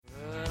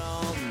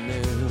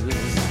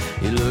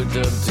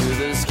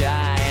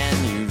sky and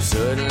you've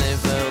certainly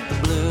felt the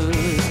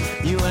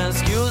blues. You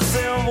ask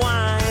yourself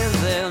why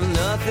is there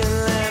nothing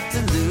left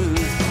to lose?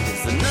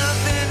 Is there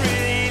nothing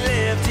really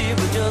left here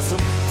but just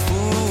some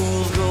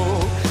fool's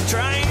gold?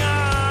 Trying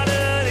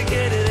harder to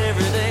get it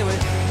every day we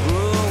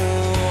grow.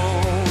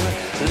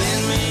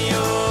 Lend me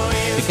your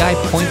ears. The guy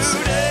points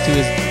to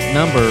his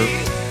number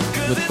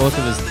with both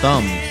of his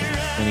thumbs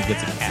when he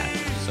gets a catch.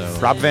 So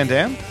Rob Van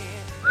Dam?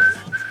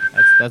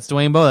 that's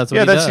Dwayne Bowe. That's what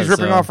he does. He's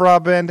ripping off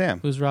Rob Van Dam.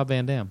 Who's Rob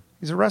Van Dam?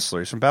 He's a wrestler.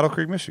 He's from Battle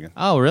Creek, Michigan.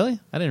 Oh, really?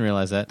 I didn't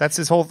realize that. That's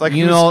his whole...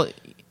 you know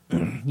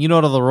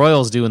what all the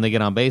Royals do when they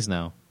get on base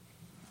now?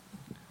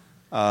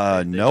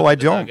 No, I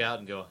don't. Out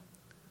and go.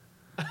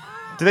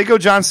 Do they go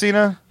John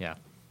Cena? Yeah.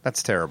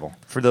 That's terrible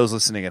for those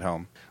listening at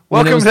home.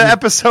 When Welcome to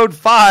episode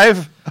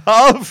 5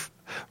 of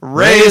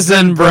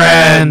Raisin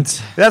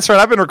Brand. That's right.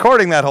 I've been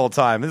recording that whole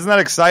time. Isn't that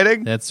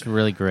exciting? That's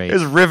really great. It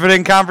was a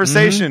riveting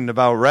conversation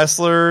about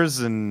wrestlers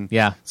and...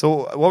 Yeah.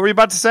 So what were you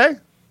about to say?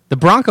 The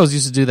Broncos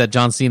used to do that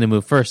John Cena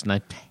move first, and I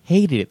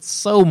hated it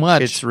so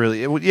much. It's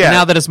really... And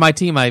now that it's my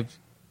team, I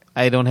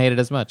don't hate it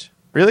as much.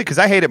 Really? Because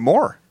I hate it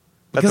more.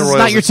 That Because the it's Royals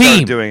not your have started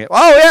team. Doing it.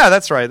 Oh, yeah,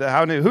 that's right.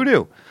 Who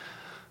knew?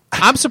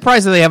 I'm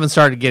surprised that they haven't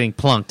started getting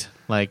plunked.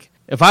 Like,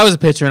 if I was a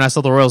pitcher and I saw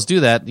the Royals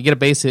do that, you get a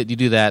base hit, you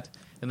do that,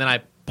 and then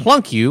I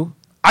plunk you,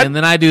 and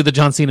then I do the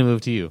John Cena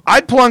move to you.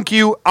 I'd plunk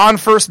you on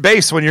first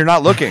base when you're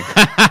not looking.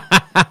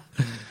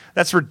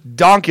 That's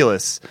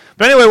redonkulous.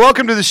 But anyway,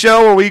 welcome to the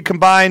show where we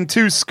combine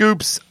 2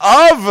 scoops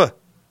of...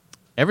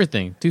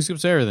 Everything. 2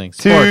 scoops of everything.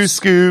 2 Sports,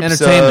 scoops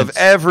entertainment, of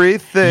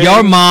everything.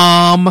 Your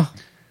mom.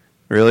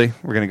 Really?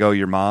 We're going to go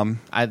your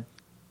mom?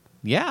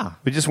 Yeah.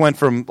 We just went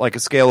from like a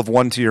scale of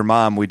 1 to your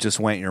mom. We just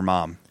went your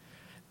mom.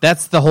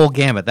 That's the whole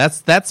gamut.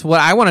 That's what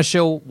I want to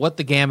show what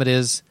the gamut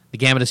is. The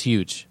gamut is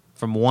huge.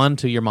 From 1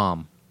 to your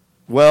mom.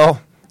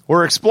 Well,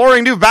 we're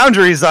exploring new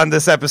boundaries on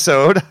this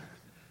episode.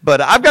 But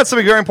I've got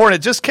something very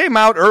important. It just came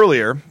out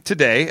earlier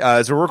today,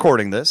 as we're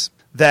recording this,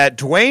 that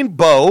Dwayne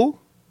Bowe,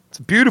 it's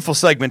a beautiful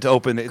segment to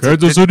open. It's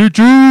Kansas City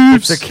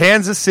Chiefs. It's a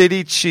Kansas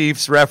City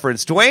Chiefs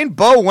reference. Dwayne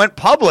Bowe went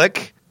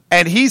public,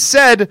 and he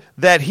said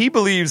that he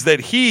believes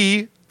that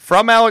he,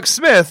 from Alex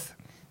Smith,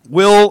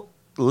 will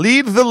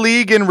lead the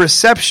league in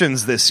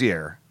receptions this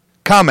year.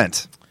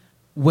 Comment.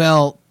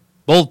 Well,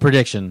 bold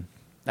prediction.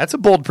 That's a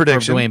bold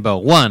prediction. For Dwayne Bowe.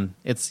 1,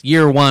 it's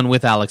year 1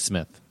 with Alex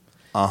Smith.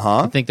 Uh-huh.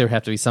 I think there would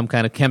have to be some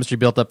kind of chemistry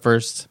built up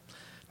first.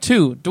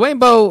 2, Dwayne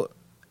Bowe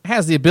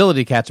has the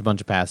ability to catch a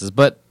bunch of passes,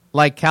 but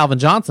like Calvin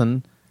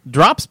Johnson,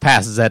 drops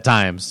passes at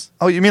times.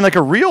 Oh, you mean like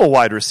a real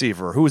wide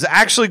receiver who is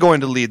actually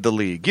going to lead the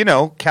league? You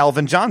know,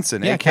 Calvin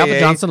Johnson. Yeah, AKA Calvin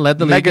Johnson led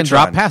the league Megatron. and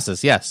dropped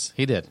passes. Yes,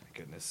 he did.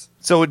 Goodness.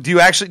 So do you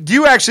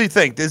actually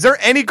think, is there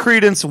any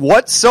credence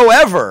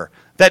whatsoever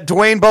that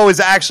Dwayne Bowe is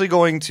actually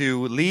going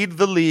to lead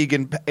the league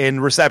in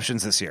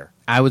receptions this year?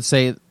 I would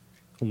say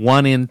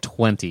 1 in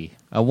 20.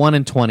 A 1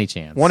 in 20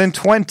 chance. 1 in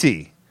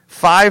 20.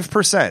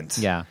 5%.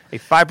 Yeah. A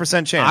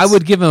 5% chance. I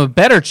would give him a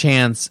better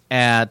chance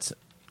at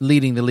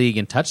leading the league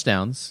in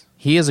touchdowns.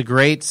 He is a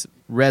great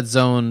red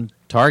zone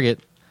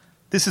target.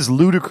 This is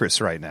ludicrous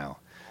right now.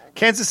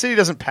 Kansas City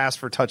doesn't pass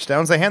for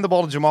touchdowns. They hand the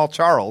ball to Jamal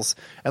Charles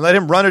and let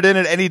him run it in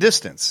at any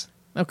distance.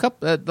 A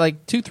couple,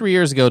 like 2-3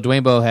 years ago,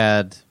 Dwayne Bowe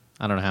had,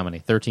 I don't know how many,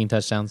 13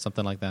 touchdowns,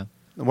 something like that.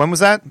 When was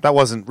that? That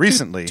wasn't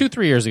recently.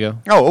 2-3 years ago.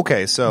 Oh,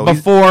 okay. So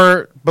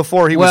before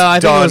he was well, I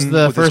think done it was the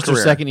with his first or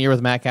career. second year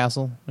with Matt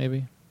Castle,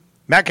 maybe.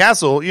 Matt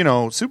Castle,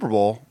 Super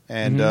Bowl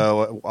and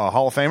a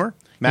Hall of Famer.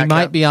 He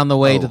might be on the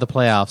way to the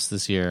playoffs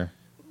this year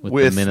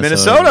with the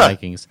Minnesota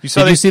Vikings.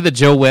 Did you see that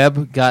Joe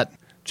Webb got?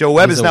 Joe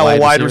Webb is now a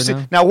wide receiver.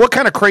 receiver. Now, what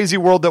kind of crazy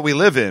world that we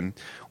live in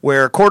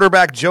where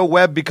quarterback Joe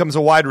Webb becomes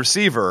a wide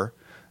receiver?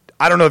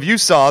 I don't know if you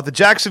saw, the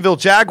Jacksonville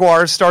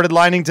Jaguars started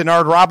lining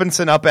Denard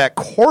Robinson up at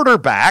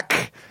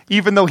quarterback,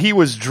 even though he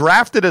was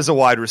drafted as a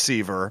wide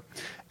receiver.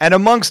 And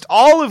amongst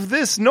all of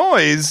this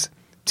noise,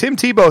 Tim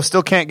Tebow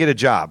still can't get a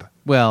job.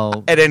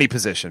 Well, at any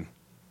position.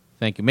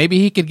 Thank you. Maybe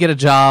he could get a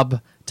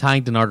job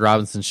tying Denard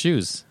Robinson's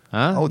shoes.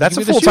 Huh? Oh, that's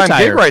a full-time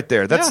gig right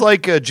there. That's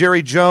like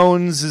Jerry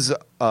Jones'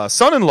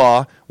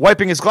 son-in-law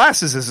wiping his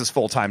glasses as his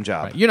full-time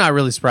job. Right. You're not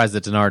really surprised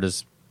that Denard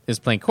is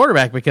playing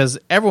quarterback because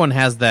everyone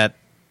has that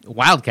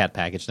Wildcat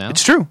package now.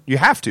 It's true. You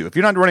have to. If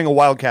you're not running a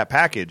Wildcat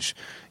package,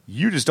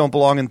 you just don't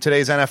belong in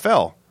today's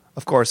NFL.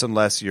 Of course,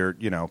 unless you're,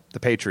 the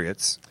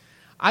Patriots.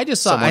 I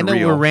just saw, I know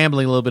we're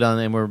rambling a little bit on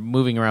and we're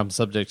moving around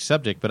subject to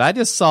subject, but I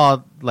just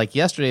saw, like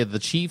yesterday, the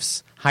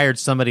Chiefs hired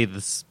somebody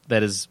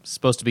that is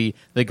supposed to be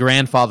the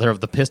grandfather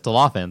of the pistol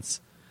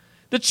offense.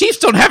 The Chiefs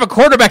don't have a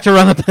quarterback to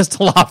run the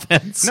pistol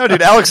offense. No,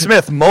 dude, Alex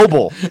Smith,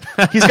 mobile.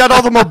 He's got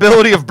all the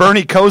mobility of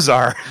Bernie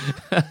Kosar.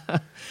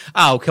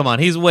 Oh, come on.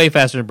 He's way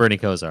faster than Bernie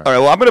Kosar. All right,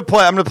 well, I'm going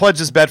to pledge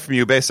this bet from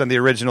you based on the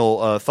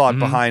original thought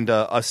behind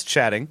us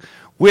chatting,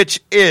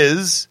 which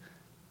is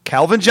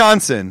Calvin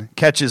Johnson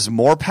catches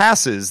more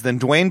passes than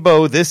Dwayne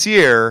Bowe this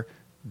year.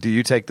 Do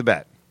you take the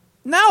bet?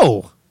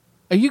 No.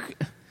 Are you?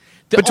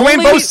 But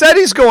Dwayne Bowe said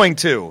he's going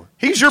to.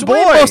 He's your boy.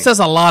 Dwayne Bowe says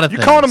a lot of things.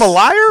 You calling him a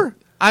liar?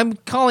 I'm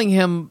calling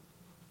him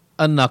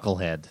a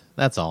knucklehead.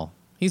 That's all.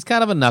 He's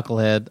kind of a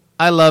knucklehead.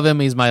 I love him.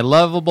 He's my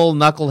lovable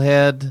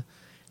knucklehead,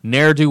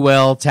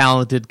 ne'er-do-well,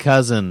 talented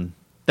cousin.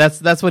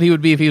 That's what he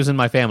would be if he was in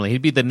my family.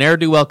 He'd be the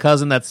ne'er-do-well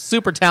cousin that's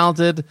super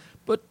talented,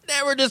 but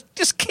never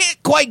just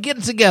can't quite get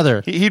it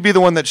together. He'd be the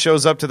one that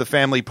shows up to the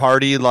family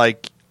party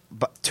like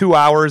 2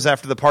 hours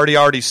after the party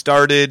already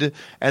started,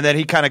 and then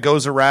he kind of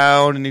goes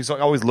around and he's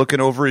always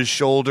looking over his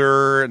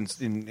shoulder,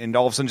 and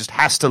all of a sudden just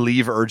has to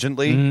leave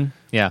urgently. Mm-hmm.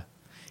 Yeah.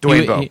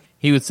 Dwayne Bowe.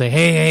 He would say,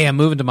 hey, I'm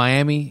moving to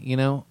Miami,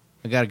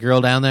 I got a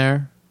girl down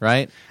there,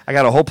 right? I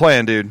got a whole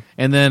plan, dude.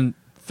 And then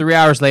 3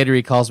 hours later,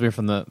 he calls me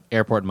from the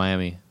airport in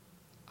Miami.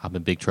 I'm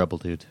in big trouble,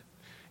 dude.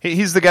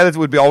 He's the guy that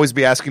would always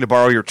be asking to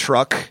borrow your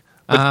truck,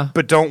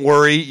 but don't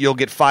worry, you'll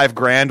get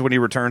 $5,000 when he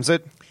returns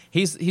it.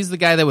 He's the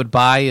guy that would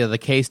buy the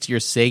case to your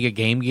Sega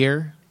Game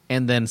Gear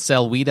and then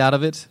sell weed out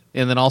of it,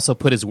 and then also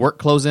put his work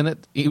clothes in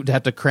it. He would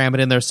have to cram it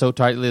in there so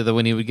tightly that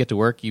when he would get to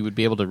work, you would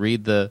be able to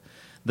read the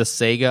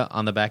Sega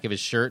on the back of his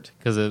shirt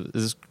because it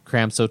is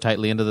crammed so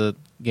tightly into the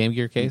Game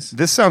Gear case.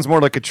 This sounds more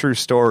like a true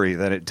story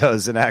than it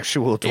does an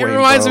actual Dwayne It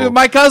reminds Bowe. me of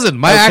my cousin,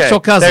 my actual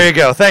cousin. There you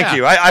go. Thank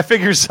you. I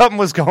figured something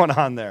was going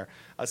on there.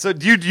 So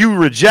you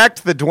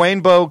reject the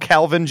Dwayne Bowe,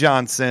 Calvin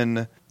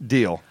Johnson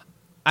deal?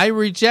 I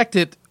reject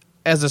it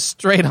as a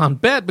straight-on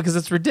bet because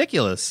it's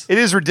ridiculous. It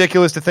is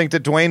ridiculous to think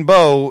that Dwayne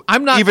Bowe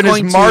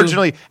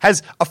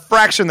has a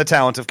fraction the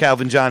talent of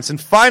Calvin Johnson.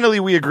 Finally,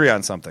 we agree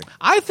on something.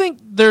 I think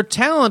their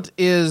talent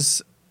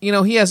is,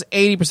 he has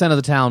 80% of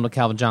the talent of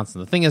Calvin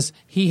Johnson. The thing is,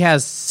 he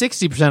has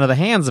 60% of the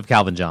hands of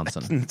Calvin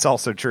Johnson. It's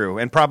also true.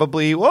 And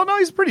probably,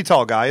 he's a pretty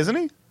tall guy, isn't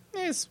he?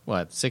 He's,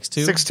 6'2"?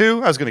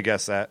 6'2"? I was going to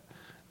guess that.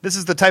 This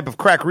is the type of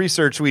crack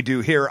research we do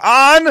here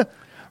on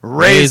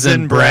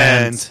Raisin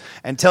Brent.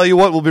 And tell you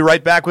what, we'll be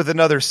right back with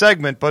another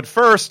segment. But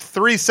first,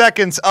 3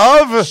 seconds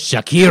of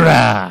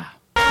Shakira.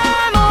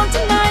 I'm on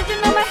tonight,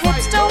 my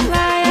hips don't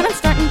lie, and I'm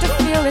starting to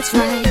feel it's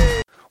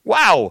right.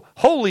 Wow,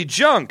 holy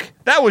junk.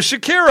 That was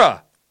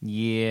Shakira.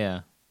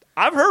 Yeah.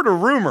 I've heard a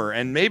rumor,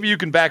 and maybe you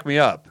can back me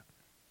up.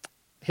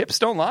 Hips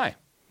don't lie.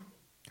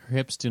 Her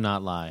hips do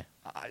not lie.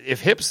 If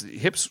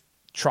hips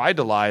tried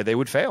to lie, they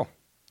would fail.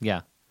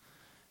 Yeah.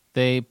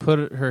 They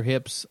put her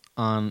hips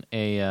on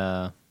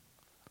a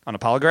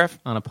polygraph?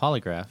 On a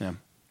polygraph. Yeah.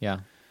 Yeah.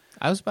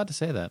 I was about to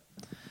say that.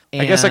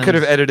 I guess I could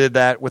have edited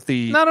that with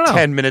the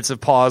 10 minutes of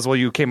pause while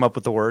you came up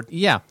with the word.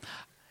 Yeah.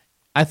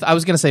 I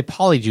was going to say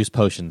polyjuice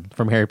potion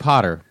from Harry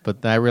Potter,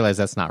 but I realized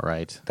that's not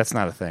right. That's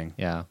not a thing.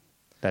 Yeah.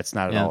 That's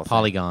not at all a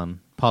Polygon.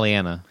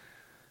 Pollyanna.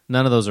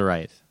 None of those are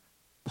right.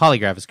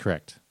 Polygraph is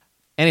correct.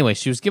 Anyway,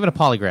 she was given a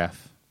polygraph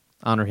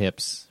on her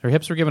hips. Her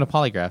hips were given a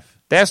polygraph.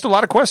 They asked a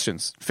lot of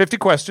questions. 50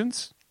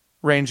 questions,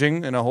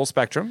 ranging in a whole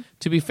spectrum.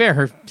 To be fair,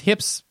 her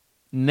hips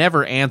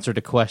never answered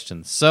a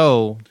question.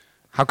 So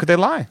how could they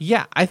lie?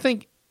 Yeah, I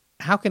think,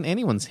 how can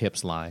anyone's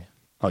hips lie?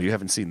 Oh, you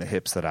haven't seen the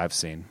hips that I've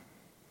seen.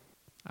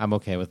 I'm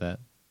okay with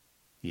that.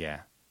 Yeah.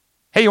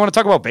 Hey, you want to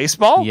talk about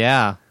baseball?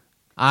 Yeah.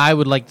 I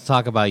would like to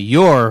talk about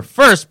your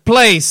first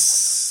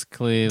place,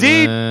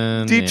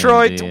 Cleveland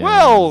Detroit. Indians.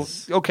 Well,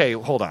 okay,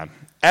 hold on.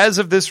 As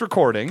of this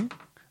recording,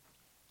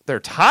 they're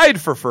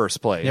tied for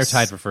first place. They're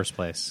tied for first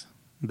place.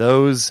 And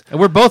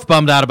we're both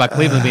bummed out about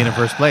Cleveland being in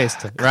first place,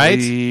 right?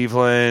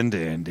 Cleveland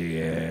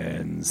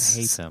Indians.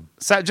 I hate them.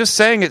 Just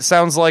saying it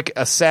sounds like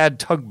a sad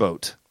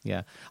tugboat.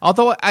 Yeah.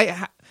 Although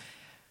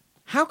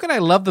how can I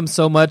love them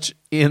so much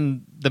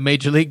in the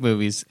Major League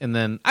movies, and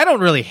then I don't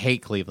really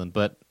hate Cleveland,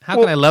 but how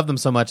can I love them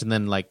so much and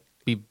then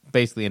be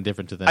basically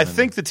indifferent to them? I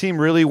think the team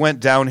really went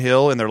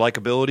downhill in their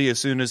likability as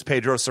soon as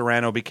Pedro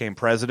Serrano became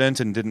president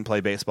and didn't play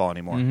baseball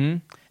anymore. Mm-hmm.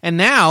 And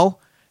now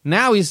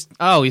he's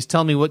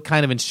telling me what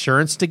kind of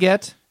insurance to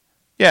get.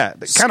 Yeah,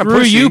 kind of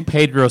Screw pushy. you,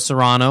 Pedro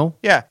Serrano.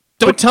 Yeah,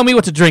 don't tell me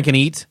what to drink and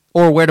eat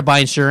or where to buy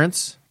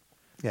insurance.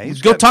 Yeah,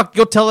 Go tell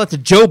that to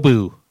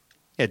Jobu.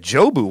 Yeah,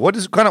 Jobu.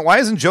 Why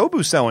isn't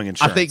Jobu selling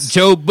insurance? I think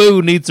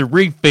Jobu needs a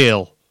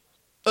refill.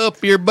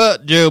 Up your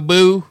butt,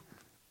 Jobu.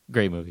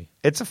 Great movie.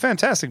 It's a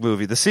fantastic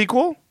movie. The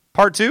sequel,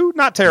 part 2,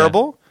 not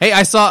terrible. Yeah. Hey,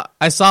 I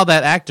saw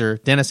that actor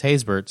Dennis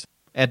Haysbert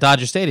at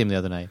Dodger Stadium the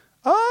other night.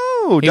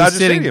 Oh, Dodger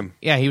Stadium.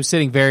 Yeah, he was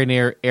sitting very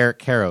near Eric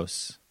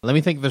Karros. Let me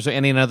think if there's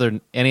any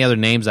other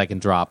names I can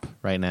drop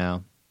right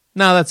now.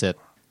 No, that's it.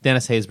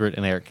 Dennis Haysbert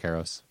and Eric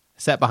Karros. I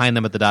sat behind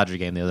them at the Dodger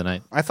game the other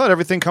night. I thought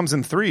everything comes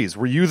in threes.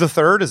 Were you the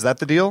third? Is that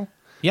the deal?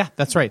 Yeah,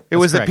 that's right. It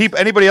was that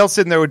anybody else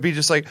sitting there would be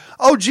just like,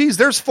 oh, geez,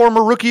 there's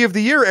former Rookie of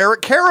the Year,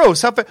 Eric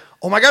Karros.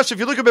 Oh, my gosh, if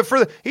you look a bit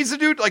further, he's the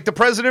dude, like the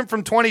president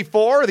from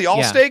 24, the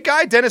All-State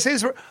guy, Dennis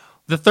Haysbert.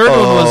 The third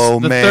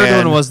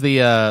one was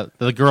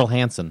the girl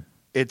Hanson.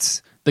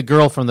 It's the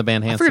girl from the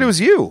band Hanson. I figured it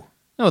was you.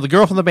 No, the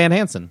girl from the band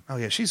Hanson. Oh,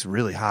 yeah, she's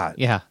really hot.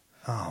 Yeah.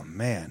 Oh,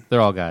 man.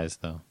 They're all guys,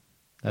 though.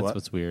 That's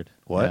what's weird.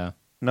 What? Yeah.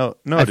 No,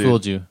 I dude.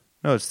 fooled you.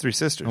 No, it's three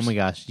sisters. Oh, my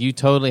gosh. You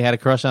totally had a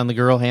crush on the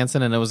girl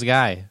Hanson, and it was a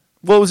guy.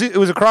 Well, it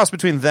was a cross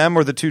between them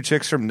or the two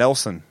chicks from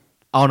Nelson.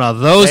 Oh, no,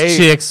 those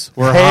chicks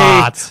were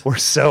hot. Were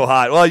so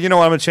hot. Well, you know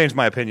what? I'm going to change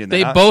my opinion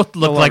then. They both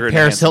look like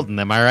Paris Hilton,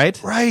 am I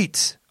right?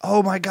 Right.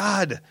 Oh, my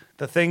God.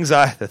 The things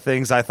I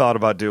thought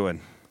about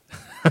doing.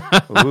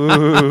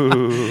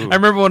 Ooh. I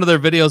remember one of their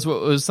videos.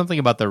 It was something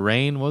about the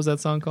rain. What was that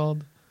song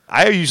called?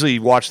 I usually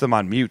watch them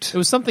on mute. It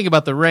was something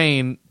about the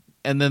rain,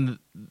 and then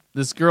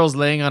this girl's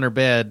laying on her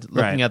bed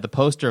looking at the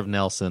poster of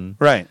Nelson.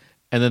 Right.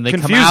 And then they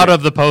come out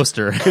of the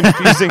poster.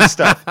 Confusing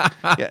stuff.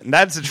 Yeah, and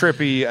that's a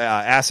trippy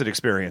acid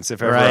experience,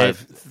 if ever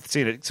I've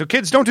seen it. So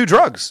kids, don't do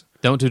drugs.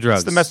 Don't do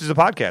drugs. That's the message of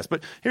the podcast.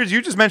 But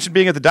you just mentioned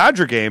being at the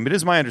Dodger game. It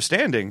is my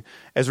understanding,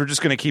 as we're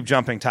just going to keep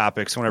jumping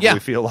topics whenever we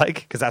feel like,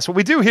 because that's what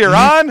we do here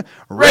on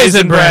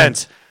Raisin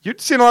Brent.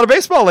 You've seen a lot of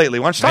baseball lately.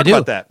 Why don't you talk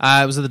about that?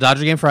 I was at the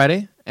Dodger game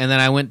Friday, and then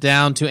I went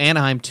down to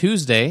Anaheim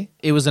Tuesday.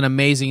 It was an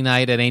amazing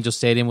night at Angel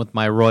Stadium with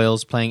my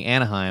Royals playing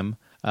Anaheim.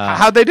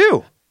 How'd they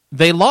do?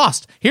 They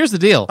lost. Here's the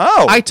deal.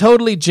 Oh. I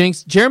totally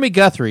jinxed. Jeremy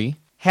Guthrie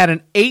had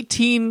an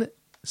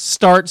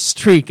 18-start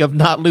streak of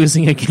not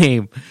losing a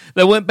game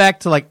that went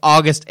back to like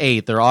August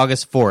 8th or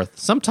August 4th,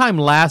 sometime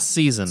last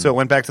season. So it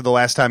went back to the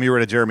last time you were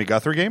at a Jeremy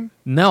Guthrie game?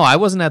 No, I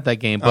wasn't at that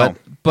game,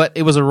 but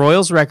it was a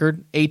Royals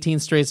record, 18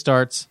 straight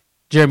starts.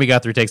 Jeremy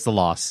Guthrie takes the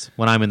loss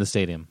when I'm in the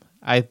stadium.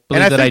 I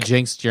believe that I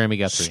jinxed Jeremy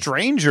Guthrie.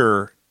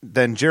 Stranger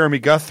than Jeremy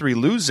Guthrie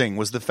losing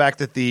was the fact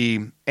that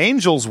the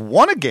Angels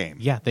won a game.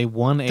 Yeah, they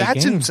won a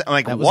That's game. insane.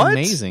 Like, that what? was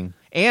amazing.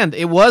 And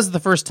it was the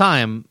first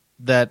time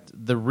that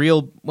the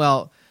real,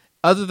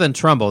 other than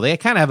Trumbo, they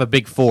kind of have a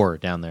big four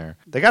down there.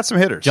 They got some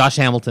hitters. Josh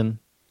Hamilton,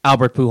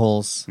 Albert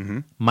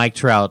Pujols, Mike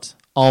Trout,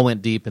 all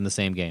went deep in the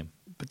same game.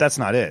 But that's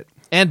not it.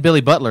 And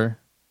Billy Butler,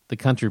 the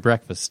country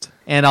breakfast.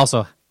 And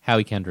also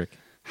Howie Kendrick.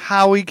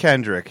 Howie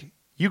Kendrick.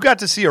 You got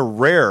to see a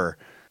rare...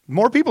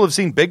 More people have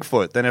seen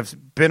Bigfoot than have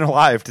been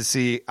alive to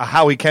see a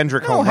Howie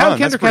Kendrick home run. Howie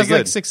Kendrick has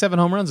good. like 6-7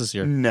 home runs this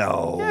year.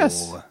 No.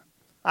 Yes.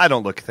 I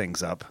don't look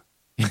things up.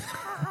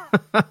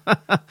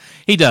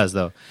 He does,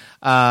 though.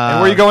 And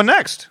where are you going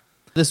next?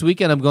 This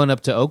weekend, I'm going up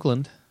to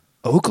Oakland.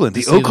 Oakland.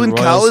 The Oakland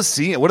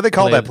Coliseum. What do they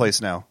call that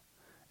place now?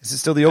 Is it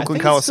still the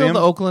Oakland Coliseum? It's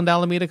still the Oakland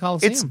Alameda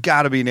Coliseum. It's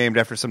got to be named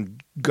after some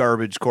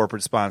garbage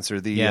corporate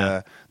sponsor.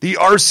 The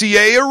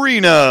RCA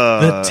Arena.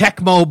 The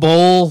Tecmo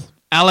Bowl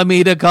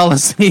Alameda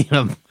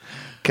Coliseum.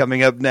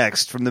 Coming up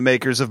next from the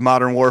makers of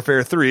Modern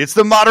Warfare 3, it's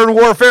the Modern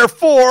Warfare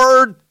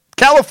 4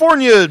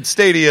 California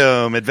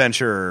Stadium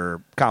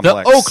Adventure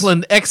Complex. The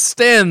Oakland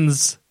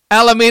extends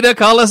Alameda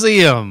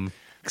Coliseum.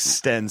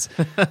 Extends.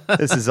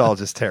 This is all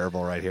just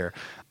terrible right here.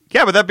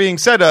 Yeah, but that being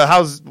said,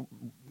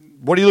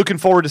 what are you looking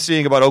forward to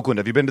seeing about Oakland?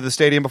 Have you been to the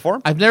stadium before?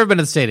 I've never been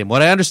to the stadium.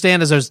 What I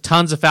understand is there's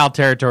tons of foul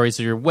territory,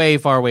 so you're way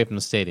far away from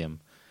the stadium.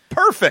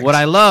 Perfect. What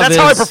I love That's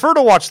how I prefer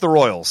to watch the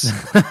Royals.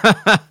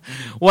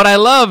 What I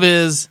love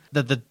is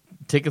that the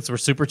tickets were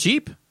super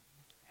cheap.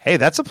 Hey,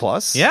 that's a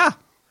plus. Yeah.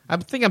 I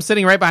think I'm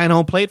sitting right behind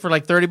home plate for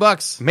like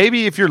 $30.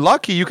 Maybe if you're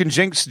lucky, you can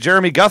jinx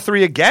Jeremy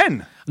Guthrie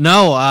again.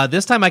 No,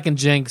 this time I can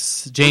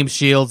jinx James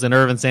Shields and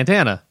Irvin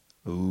Santana.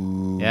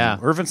 Ooh. Yeah.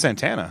 Irvin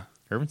Santana.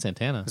 Irvin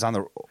Santana. Is on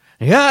the...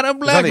 Got a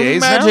black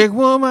magic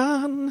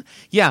woman.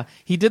 Yeah,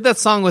 he did that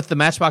song with the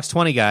Matchbox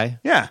 20 guy.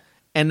 Yeah.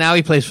 And now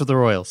he plays for the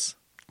Royals.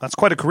 That's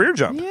quite a career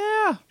jump.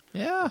 Yeah.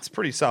 That's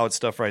pretty solid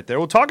stuff right there.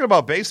 Well, talking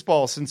about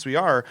baseball, since we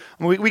are,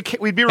 we'd be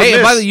remiss. Hey,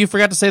 and by the way, you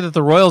forgot to say that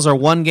the Royals are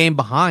one game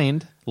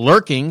behind,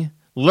 lurking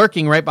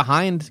right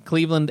behind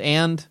Cleveland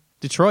and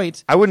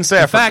Detroit. I wouldn't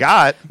say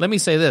forgot. Let me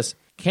say this.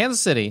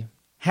 Kansas City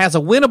has a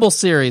winnable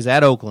series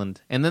at Oakland,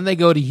 and then they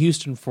go to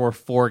Houston for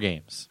 4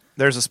 games.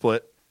 There's a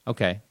split.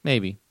 Okay,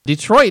 maybe.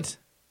 Detroit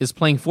is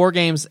playing 4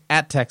 games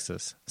at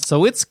Texas,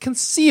 so it's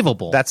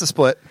conceivable. That's a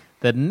split.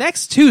 That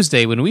next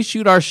Tuesday, when we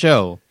shoot our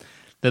show,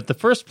 that the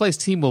first place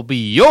team will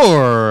be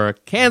your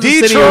Kansas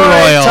City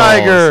Royals.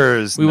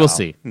 Tigers. We will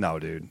see. No,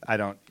 dude. I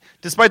don't.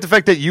 Despite the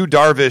fact that Yu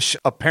Darvish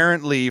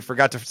apparently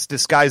forgot to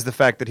disguise the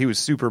fact that he was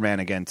Superman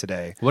again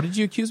today. What did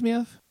you accuse me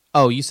of?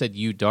 Oh, you said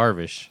Yu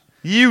Darvish.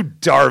 Yu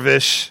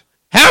Darvish.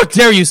 How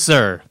dare you,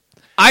 sir?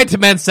 I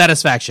demand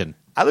satisfaction.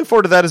 I look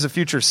forward to that as a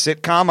future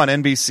sitcom on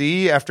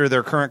NBC after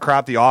their current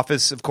crop. The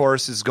Office, of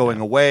course, is going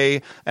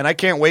away. And I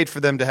can't wait for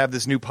them to have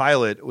this new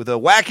pilot with a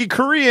wacky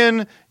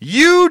Korean,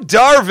 Yu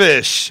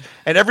Darvish.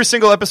 And every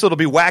single episode will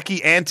be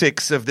wacky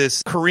antics of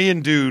this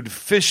Korean dude,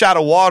 fish out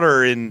of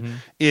water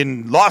in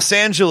Los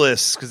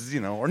Angeles.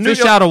 Or New Fish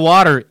York. out of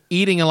water,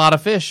 eating a lot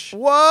of fish.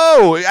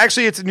 Whoa.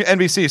 Actually, it's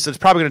NBC, so it's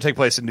probably going to take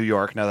place in New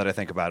York now that I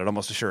think about it,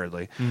 almost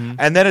assuredly.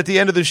 And then at the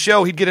end of the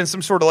show, he'd get in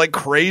some sort of like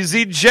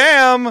crazy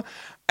jam.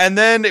 And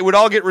then it would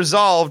all get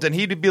resolved, and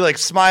he'd be like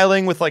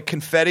smiling with like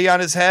confetti on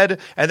his head,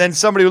 and then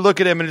somebody would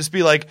look at him and just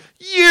be like,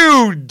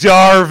 "You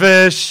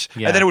Darvish,"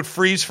 and then it would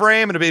freeze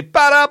frame, and it'd be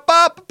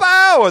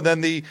ba-da-ba-ba-bow, and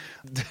then the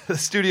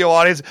studio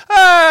audience,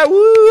 woo,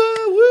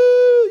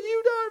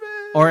 you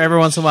Darvish. Or every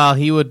once in a while,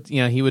 he would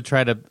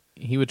try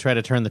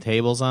to turn the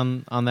tables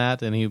on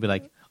that, and he would be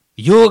like,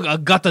 "You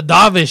got the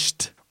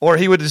Darvished." Or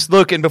he would just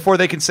look, and before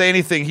they can say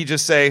anything, he'd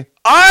just say,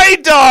 "I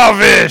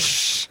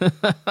Darvish."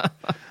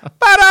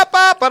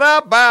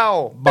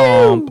 Ba-da-ba-ba-da-bow.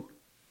 Bump.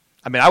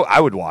 I mean, I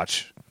would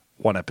watch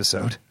one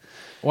episode.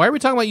 Why are we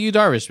talking about Yu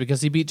Darvish?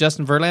 Because he beat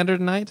Justin Verlander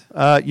tonight?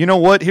 You know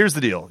what? Here's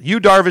the deal. Yu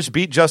Darvish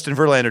beat Justin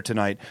Verlander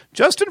tonight.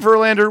 Justin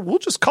Verlander, we'll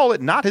just call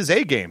it not his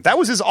A game. That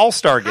was his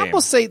All-Star game. I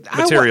will say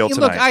material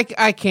tonight. Look,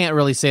 I can't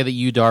really say that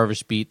Yu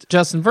Darvish beat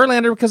Justin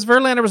Verlander because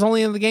Verlander was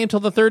only in the game till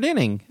the third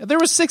inning. There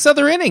were 6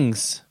 other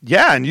innings.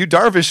 Yeah, and Yu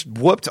Darvish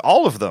whooped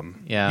all of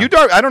them. Yeah.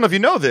 I don't know if you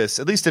know this,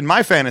 at least in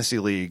my fantasy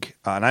league,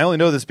 and I only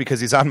know this because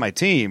he's on my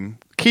team.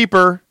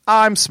 Keeper,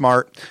 I'm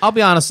smart. I'll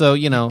be honest, though,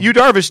 Yu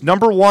Darvish,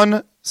 number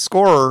 1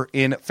 scorer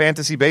in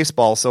fantasy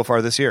baseball so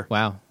far this year.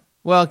 Wow.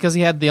 Well, because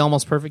he had the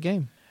almost perfect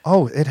game.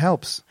 Oh, it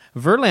helps.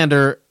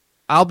 Verlander,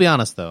 I'll be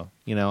honest, though.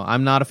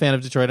 I'm not a fan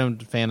of Detroit. I'm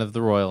a fan of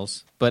the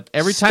Royals. But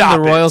every time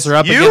the Royals are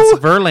up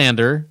against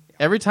Verlander,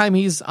 every time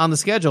he's on the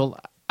schedule,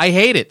 I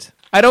hate it.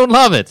 I don't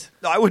love it.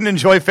 I wouldn't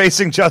enjoy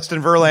facing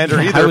Justin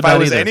Verlander either if I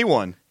was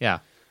anyone. Yeah.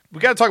 We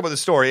got to talk about the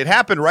story. It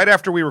happened right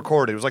after we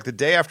recorded. It was like the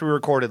day after we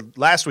recorded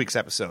last week's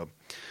episode.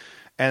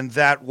 And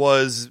that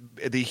was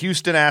the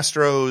Houston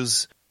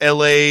Astros,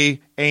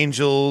 LA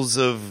Angels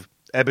of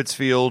Ebbets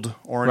Field,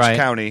 Orange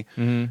County.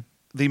 Mm-hmm.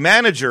 The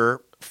manager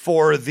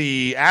for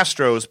the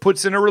Astros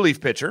puts in a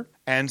relief pitcher.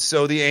 And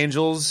so the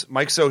Angels,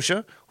 Mike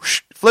Scioscia,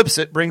 flips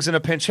it, brings in a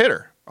pinch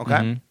hitter. Okay.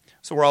 Mm-hmm.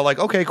 So we're all like,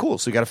 okay, cool.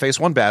 So you got to face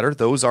one batter.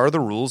 Those are the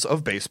rules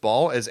of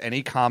baseball, as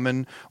any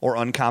common or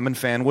uncommon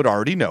fan would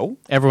already know.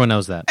 Everyone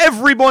knows that.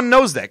 Everyone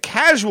knows that.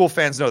 Casual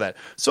fans know that.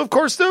 So, of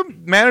course, the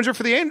manager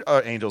for the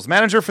Angels,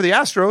 manager for the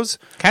Astros.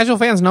 Casual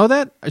fans know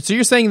that? So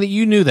you're saying that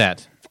you knew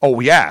that? Oh,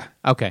 yeah.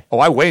 Okay. Oh,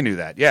 I way knew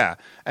that, yeah.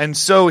 And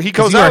so he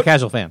goes you're out. a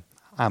casual fan.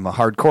 I'm a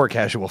hardcore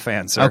casual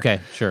fan, sir.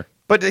 Okay, sure.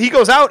 But he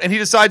goes out and he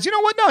decides, you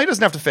know what? No, he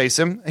doesn't have to face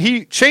him.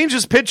 He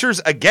changes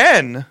pitchers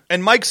again,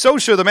 and Mike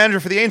Scioscia, the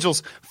manager for the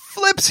Angels,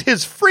 flips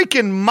his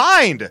freaking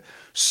mind,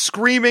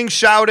 screaming,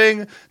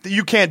 shouting that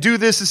you can't do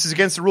this. This is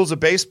against the rules of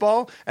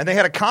baseball. And they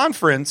had a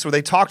conference where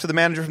they talked to the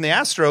manager from the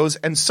Astros,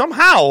 and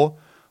somehow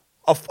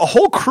a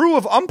whole crew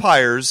of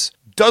umpires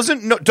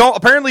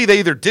apparently they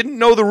either didn't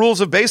know the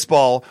rules of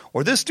baseball,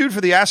 or this dude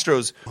for the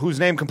Astros, whose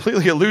name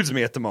completely eludes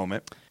me at the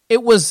moment.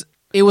 It was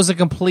a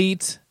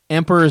complete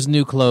Emperor's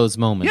New Clothes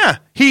moment. Yeah,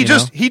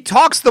 he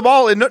talks the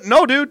ball and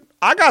no, dude,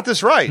 I got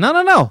this right.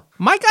 No.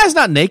 My guy's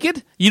not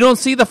naked. You don't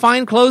see the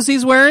fine clothes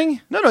he's wearing?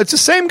 No, it's the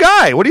same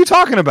guy. What are you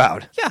talking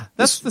about? Yeah,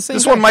 that's the same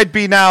This guy. one might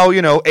be now,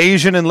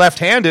 Asian and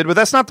left-handed, but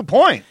that's not the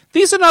point.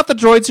 These are not the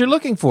droids you're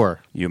looking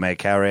for. You may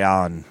carry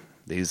on.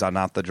 These are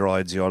not the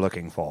droids you're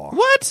looking for.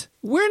 What?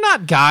 We're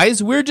not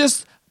guys. We're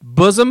just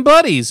bosom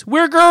buddies.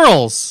 We're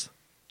girls.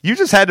 You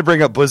just had to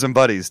bring up bosom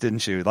buddies,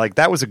 didn't you? Like,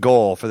 that was a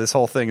goal for this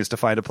whole thing, is to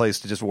find a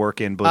place to just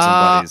work in bosom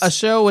buddies. A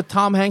show with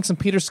Tom Hanks and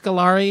Peter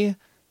Scolari.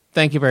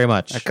 Thank you very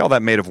much. I call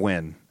that made of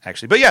win,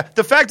 actually. But yeah,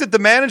 the fact that the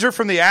manager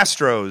from the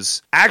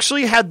Astros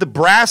actually had the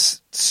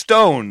brass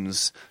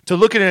stones to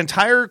look at an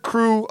entire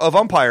crew of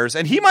umpires,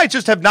 and he might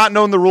just have not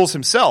known the rules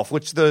himself,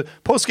 which the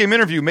post-game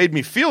interview made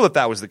me feel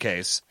that was the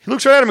case. He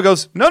looks right at him and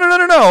goes,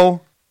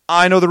 no.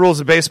 I know the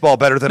rules of baseball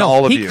better than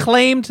all of you. He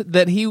claimed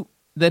that he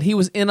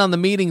was in on the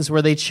meetings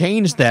where they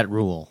changed that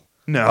rule.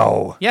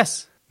 No.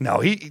 Yes. No,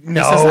 He says,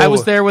 I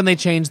was there when they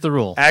changed the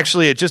rule.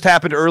 Actually, it just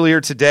happened earlier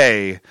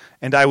today,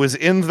 and I was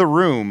in the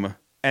room,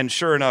 and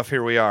sure enough,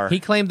 here we are. He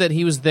claimed that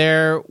he was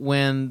there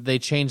when they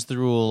changed the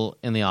rule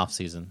in the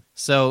offseason.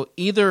 So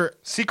either...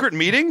 Secret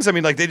meetings? I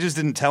mean, like, they just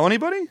didn't tell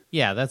anybody?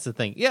 Yeah, that's the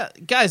thing. Yeah,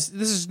 guys,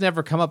 this has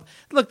never come up.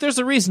 Look, there's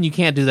a reason you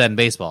can't do that in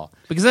baseball.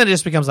 Because then it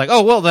just becomes like,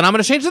 oh, well, then I'm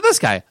going to change to this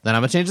guy. Then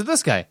I'm going to change to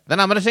this guy. Then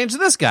I'm going to change to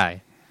this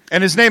guy.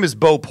 And his name is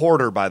Bo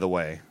Porter, by the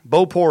way.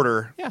 Bo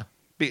Porter. Yeah.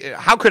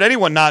 How could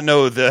anyone not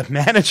know the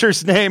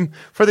manager's name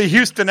for the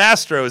Houston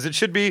Astros? It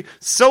should be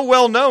so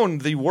well known,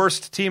 the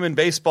worst team in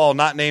baseball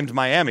not named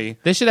Miami.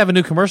 They should have a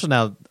new commercial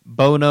now.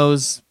 Bo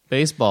knows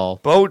baseball.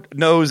 Bo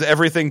knows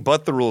everything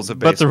but the rules of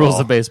baseball. But the rules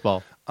of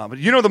baseball. But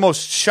the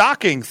most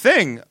shocking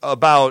thing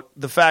about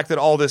the fact that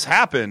all this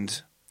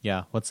happened...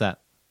 Yeah, what's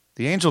that?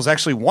 The Angels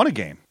actually won a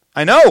game.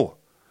 I know.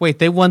 Wait,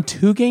 they won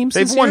 2 games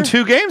this year? They've won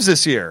 2 games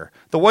this year.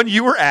 The one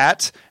you were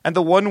at, and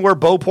the one where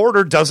Bo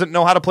Porter doesn't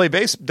know how to play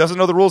doesn't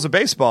know the rules of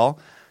baseball,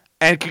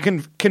 and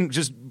can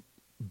just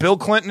Bill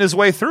Clinton his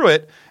way through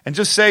it and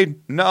just say,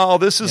 no,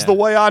 this is the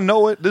way I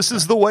know it. This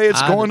is the way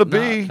it's going to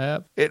be.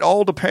 It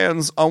all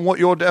depends on what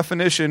your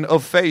definition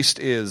of faced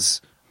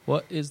is.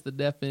 What is the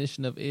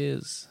definition of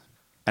is?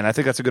 And I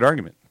think that's a good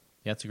argument.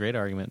 Yeah, it's a great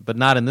argument, but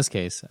not in this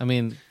case. I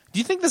mean, do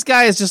you think this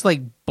guy is just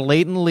like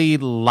blatantly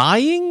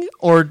lying,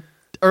 or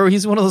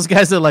he's one of those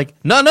guys that like,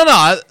 no,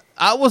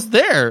 I was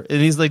there, and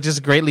he's like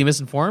just greatly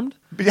misinformed?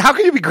 But how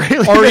can you be greatly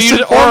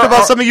misinformed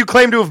about something you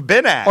claim to have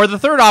been at? Or the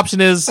third option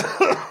is,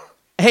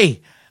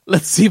 hey,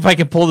 let's see if I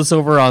can pull this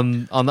over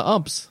on the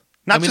umps.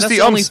 Not just that's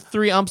the only umps.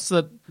 3 umps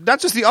that. Not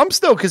just the umps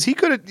though, because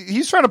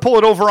he's trying to pull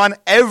it over on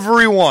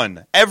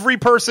everyone, every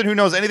person who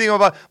knows anything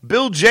about.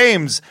 Bill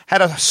James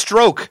had a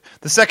stroke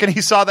the second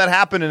he saw that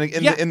happen in the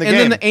game. And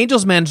then the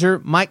Angels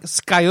manager Mike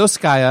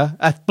Scioscia,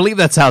 I believe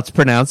that's how it's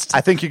pronounced. I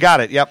think you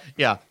got it. Yep.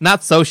 Yeah,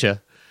 not Scioscia.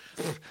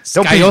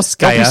 Don't be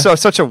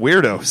such a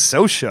weirdo,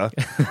 Scioscia.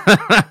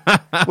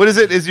 What is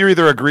it? Is you're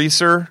either a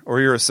greaser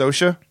or you're a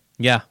Scioscia?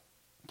 Yeah.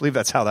 believe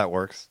that's how that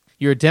works.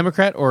 You're a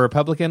Democrat or a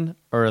Republican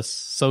or a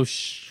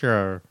socialist?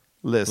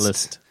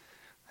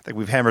 I think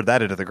we've hammered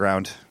that into the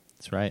ground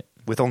That's right.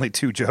 with only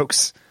 2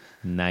 jokes.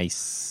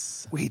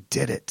 Nice. We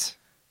did it.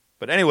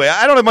 But anyway,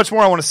 I don't have much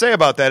more I want to say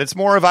about that. It's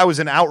more of I was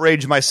in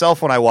outrage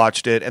myself when I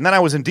watched it, and then I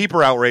was in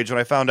deeper outrage when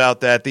I found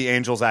out that the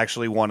Angels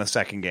actually won a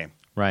second game.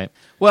 Right.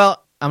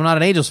 Well, I'm not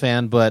an Angels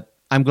fan, but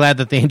I'm glad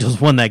that the Angels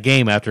won that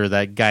game after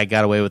that guy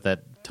got away with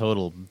that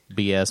total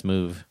BS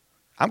move.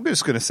 I'm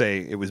just going to say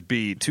it was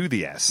B to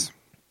the S.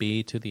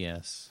 B to the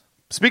S.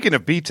 Speaking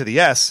of B to the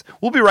S,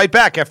 we'll be right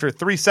back after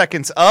 3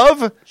 seconds of...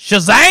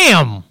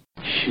 Shazam!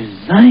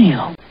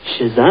 Shazam!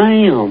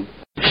 Shazam!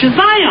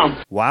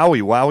 Shazam!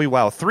 Wowie, wowie,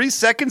 wow. 3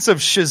 seconds of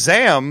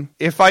Shazam,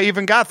 if I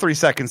even got 3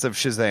 seconds of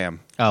Shazam.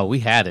 Oh, we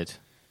had it.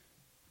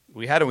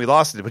 We had it, we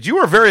lost it. But you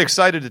were very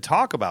excited to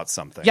talk about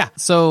something. Yeah,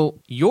 so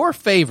your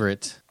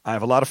favorite I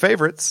have a lot of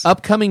favorites.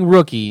 upcoming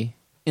rookie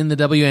in the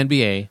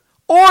WNBA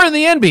or in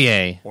the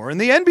NBA. Or in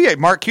the NBA.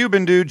 Mark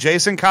Cuban, dude.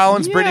 Jason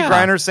Collins, Yeah. Brittany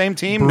Griner, same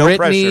team, no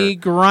Brittany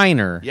pressure.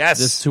 Griner. Yes.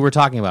 This is who we're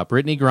talking about.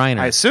 Brittany Griner.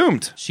 I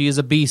assumed. She is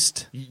a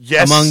beast.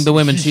 Yes. Among the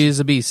women, she is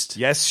a beast.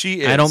 Yes,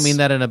 she is. I don't mean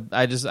that in a.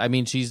 I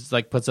mean she's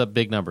like puts up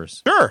big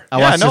numbers. Sure. I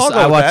Yeah, watched no, this. I'll go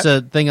I with watched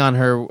that. a thing on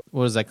her.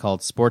 What is that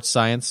called? Sports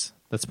Science.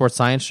 That Sports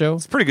Science show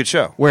It's a pretty good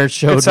show. where it Good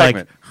showed like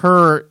segment.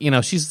 her. You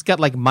know, she's got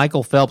like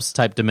Michael Phelps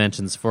type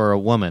dimensions for a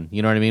woman.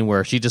 You know what I mean?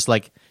 Where she just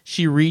like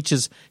she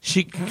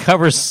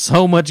covers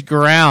so much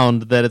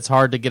ground that it's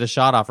hard to get a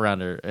shot off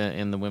around her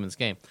in the women's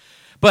game.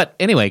 But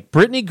anyway,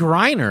 Brittany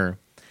Griner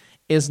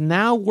is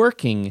now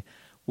working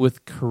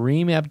with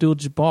Kareem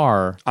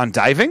Abdul-Jabbar. On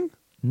diving?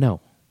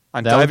 No.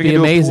 On That would diving be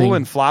into amazing. a pool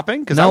and flopping?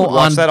 Because I No, would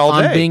watch that all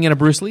on day. being in a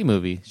Bruce Lee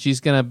movie. She's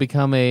going to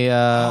become a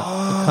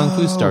kung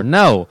fu star.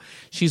 No,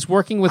 she's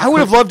working with. I would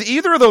have loved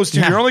either of those two.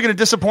 Yeah. You're only going to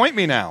disappoint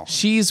me now.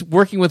 She's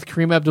working with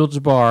Kareem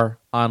Abdul-Jabbar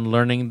on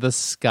learning the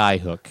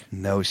skyhook.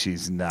 No,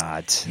 she's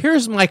not.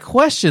 Here's my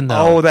question,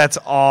 though. Oh, that's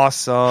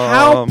awesome.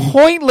 How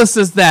pointless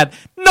is that?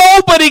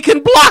 Nobody can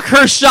block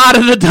her shot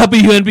in the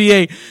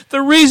WNBA.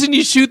 The reason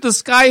you shoot the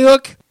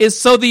skyhook is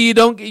so that you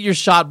don't get your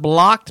shot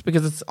blocked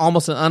because it's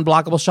almost an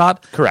unblockable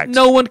shot. Correct.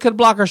 No one could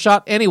block her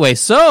shot anyway.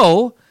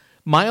 So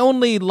my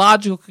only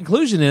logical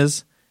conclusion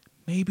is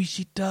maybe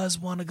she does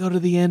want to go to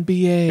the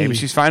NBA. Maybe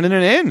she's finding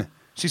it in.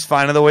 She's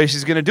finding the way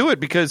she's going to do it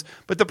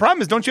but the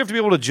problem is, don't you have to be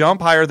able to jump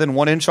higher than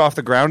 1 inch off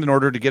the ground in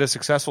order to get a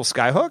successful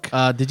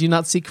skyhook? Did you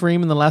not see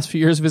Kareem in the last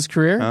few years of his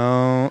career?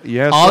 Oh,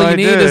 yes, All I you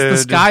need did.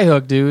 is the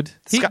skyhook, dude.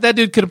 That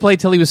dude could have played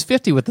till he was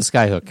 50 with the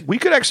skyhook. We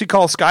could actually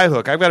call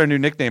skyhook. I've got a new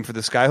nickname for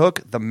the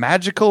skyhook, the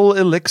magical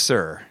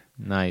elixir.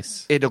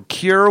 Nice. It'll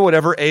cure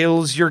whatever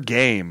ails your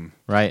game.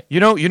 Right.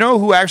 You know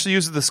who actually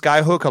uses the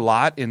skyhook a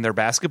lot in their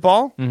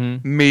basketball?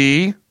 Mm-hmm.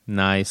 Me.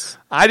 Nice.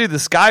 I do the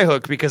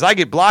skyhook because I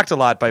get blocked a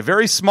lot by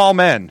very small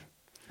men.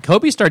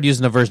 Kobe started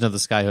using a version of the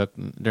skyhook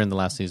during the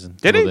last season.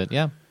 Did a he? little bit.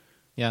 Yeah.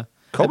 Yeah.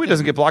 Kobe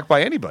doesn't get blocked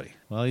by anybody.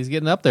 Well, he's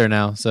getting up there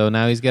now, so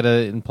now he's got to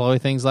employ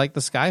things like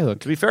the skyhook.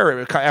 To be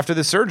fair, after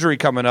the surgery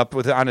coming up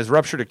on his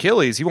ruptured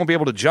Achilles, he won't be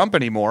able to jump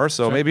anymore.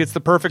 So maybe it's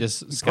the perfect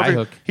Just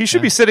skyhook. He should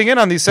Yeah. be sitting in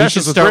on these He should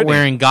sessions with start Brittany.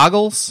 wearing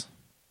goggles,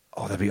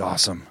 Oh, that'd be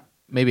awesome.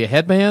 maybe a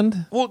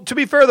headband. Well, to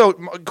be fair though,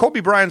 Kobe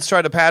Bryant's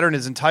tried to pattern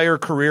his entire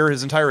career,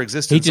 his entire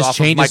existence He just off of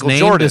changed his Michael name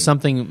Jordan. to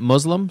something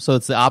Muslim, so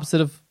it's the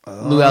opposite of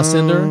Lou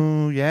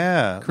Alcindor, Oh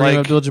yeah, Kareem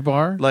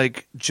Abdul-Jabbar,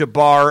 like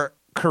Jabbar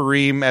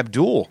Kareem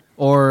Abdul.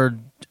 or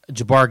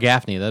Jabbar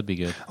Gaffney. That'd be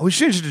good. Oh, we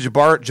should change it to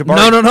Jabbar.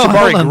 No, Jabari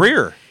hold on.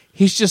 Greer.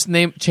 He's just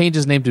changed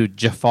his name to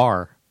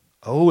Jafar.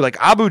 Oh, like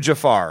Abu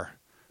Jafar.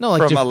 No,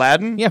 like From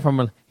Aladdin? Yeah,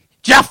 from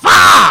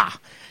Jafar.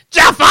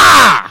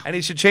 Jafar. And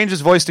he should change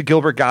his voice to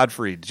Gilbert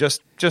Gottfried,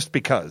 just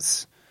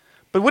because.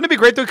 But wouldn't it be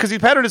great, though, because he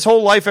patterned his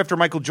whole life after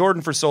Michael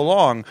Jordan for so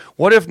long.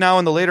 What if now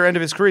in the later end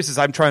of his career he says,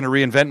 I'm trying to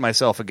reinvent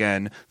myself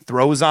again,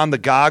 throws on the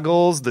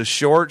goggles, the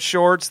short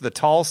shorts, the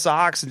tall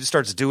socks, and just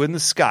starts doing the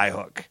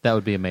skyhook? That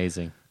would be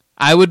amazing.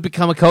 I would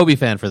become a Kobe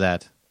fan for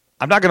that.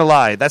 I'm not going to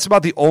lie. That's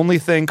about the only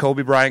thing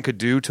Kobe Bryant could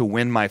do to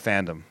win my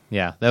fandom.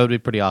 Yeah, that would be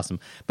pretty awesome.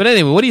 But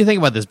anyway, what do you think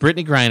about this?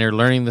 Brittany Griner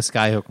learning the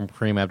skyhook from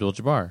Kareem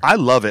Abdul-Jabbar. I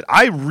love it.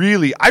 I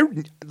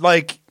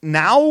like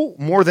now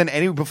more than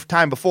any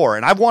time before,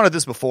 and I've wanted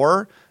this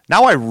before.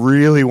 Now I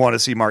really want to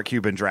see Mark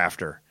Cuban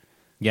draft her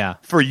Yeah.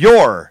 for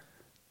your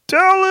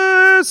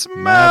Dallas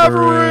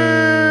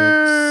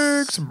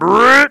Mavericks.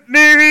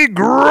 Brittany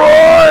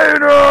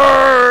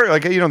Griner.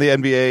 Like, you know, the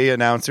NBA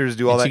announcers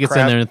do all And that she gets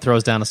crap. in there and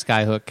throws down a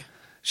skyhook.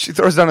 She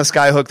throws down a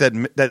skyhook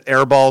that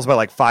airballs by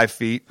like 5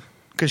 feet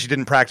because she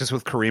didn't practice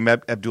with Kareem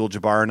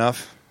Abdul-Jabbar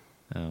enough.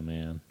 Oh,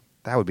 man.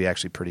 That would be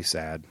actually pretty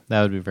sad.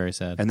 That would be very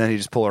sad. And then he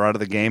just pull her out of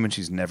the game and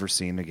she's never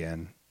seen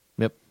again.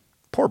 Yep.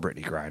 Poor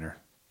Brittany Griner.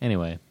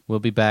 Anyway, we'll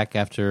be back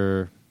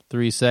after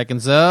 3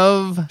 seconds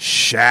of...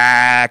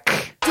 Shaq.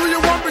 Do you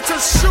want me to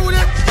shoot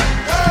it?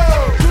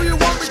 No. Do you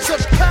want me to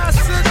pass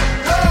it?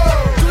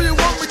 No. Do you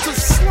want me to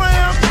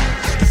slam?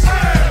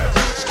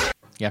 Slam.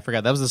 Yeah, I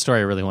forgot. That was the story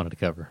I really wanted to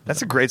cover.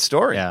 That's a great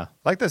story. Yeah.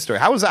 I like that story.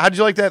 How'd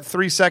you like that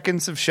 3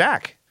 seconds of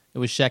Shaq? It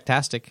was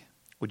Shaq-tastic.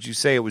 Would you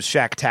say it was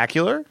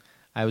Shaq-tacular?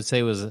 I would say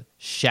it was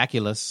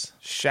Shaculous.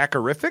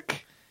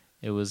 Shackerific?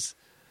 It was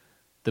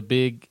the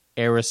big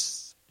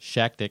Eris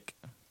Shaktic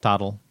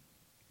toddle.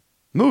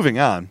 Moving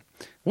on.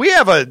 We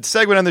have a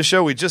segment on the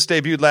show we just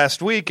debuted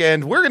last week,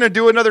 and we're going to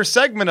do another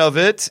segment of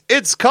it.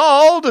 It's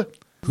called...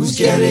 Who's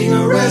Getting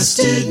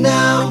Arrested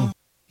Now?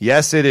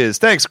 Yes, it is.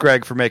 Thanks,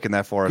 Greg, for making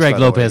that for us. Greg by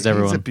the Lopez, way.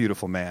 everyone. He's a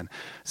beautiful man.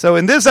 So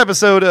in this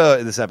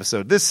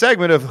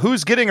segment of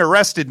Who's Getting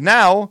Arrested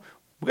Now,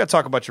 we got to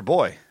talk about your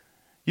boy.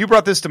 You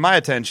brought this to my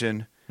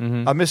attention.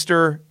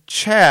 Mr.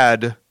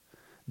 Chad,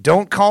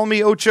 don't call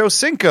me Ocho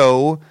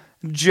Cinco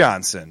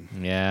Johnson.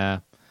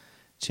 Yeah.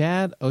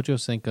 Chad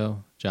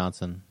Ochocinco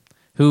Johnson,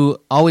 who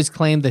always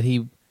claimed that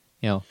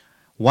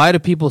why do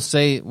people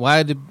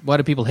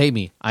people hate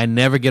me? I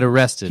never get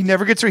arrested. He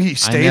never gets he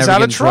stays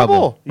out of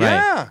trouble. Right.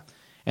 Yeah.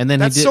 And then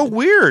that's he did, so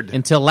weird.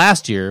 Until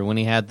last year when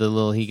he had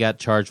he got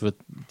charged with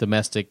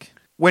domestic.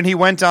 When he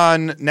went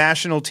on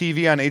national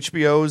TV on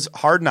HBO's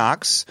Hard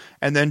Knocks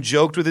and then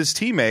joked with his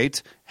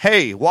teammate,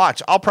 hey,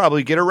 watch, I'll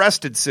probably get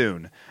arrested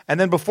soon. And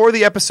then before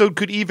the episode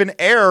could even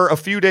air a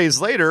few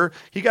days later,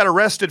 he got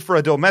arrested for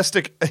a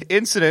domestic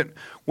incident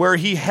where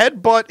he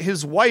headbutt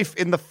his wife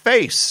in the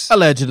face.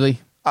 Allegedly.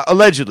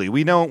 Allegedly.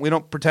 We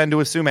don't pretend to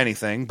assume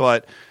anything,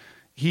 but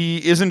he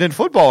isn't in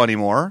football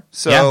anymore,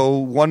 so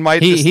one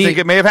might think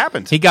it may have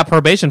happened. He got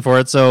probation for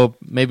it, so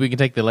maybe we can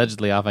take the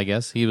allegedly off, I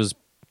guess. He was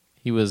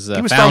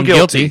found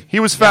guilty. He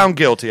was found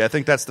guilty. I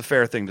think that's the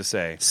fair thing to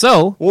say.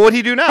 So, what would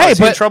he do now? Is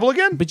he in trouble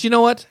again? But you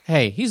know what?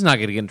 Hey, he's not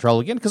going to get in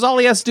trouble again because all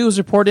he has to do is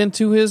report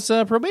into his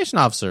probation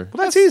officer.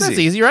 Well, that's easy. That's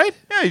easy, right?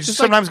 Yeah, you just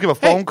sometimes give a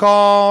phone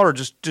call or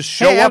just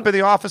show up in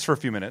the office for a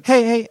few minutes.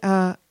 Hey,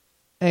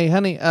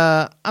 honey,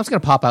 I'm just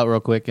going to pop out real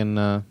quick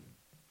and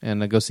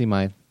go see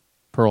my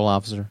parole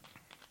officer.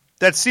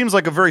 That seems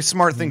like a very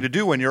smart thing to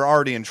do when you're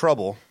already in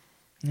trouble.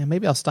 Yeah,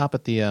 maybe I'll stop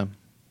at the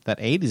that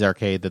 80s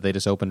arcade that they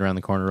just opened around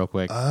the corner real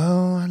quick.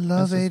 Oh, I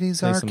love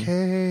 80s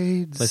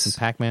arcades. Play some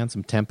Pac-Man,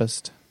 some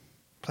Tempest.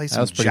 Play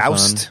some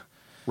Joust. Fun.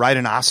 Ride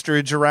an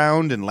ostrich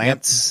around and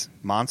lance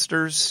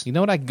monsters. You know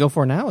what I can go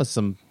for now is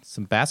some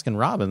Baskin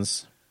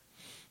Robbins.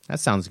 That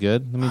sounds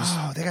good. Let me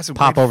just they got some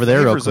pop over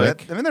there real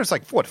quick. I mean, there's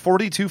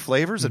 42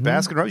 flavors at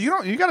Baskin Robbins.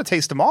 You got to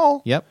taste them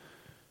all. Yep.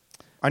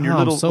 On your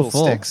little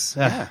sticks.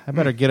 Yeah. I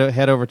better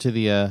head over to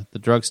the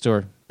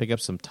drugstore, pick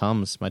up some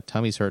Tums. My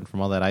tummy's hurting from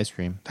all that ice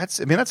cream.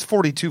 That's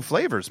 42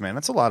 flavors, man.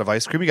 That's a lot of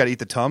ice cream. You got to eat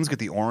the Tums, get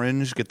the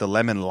orange, get the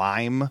lemon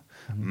lime.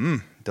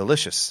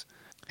 Delicious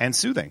and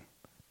soothing.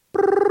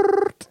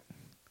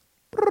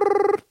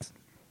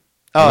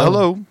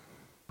 Hello.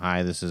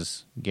 Hi, this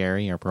is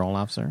Gary, our parole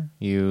officer.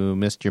 You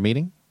missed your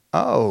meeting?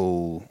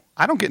 Oh,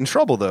 I don't get in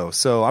trouble, though,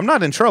 so I'm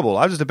not in trouble.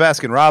 I was just at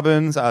Baskin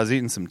Robbins. I was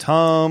eating some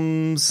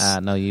Tums.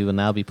 No, you will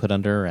now be put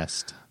under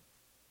arrest.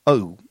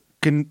 Oh,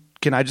 can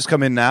I just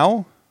come in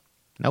now?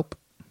 Nope.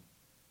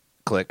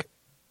 Click.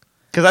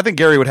 Because I think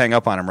Gary would hang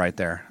up on him right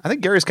there. I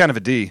think Gary's kind of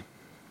a D.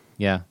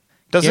 Yeah.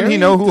 Doesn't he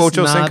know who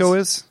Ocho Cinco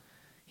is?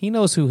 He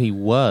knows who he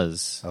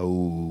was.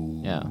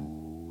 Oh. Yeah.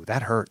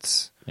 That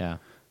hurts. Yeah.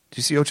 Do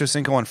you see Ocho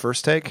Cinco on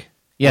First Take?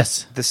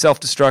 Yes. The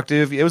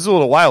self-destructive. It was a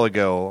little while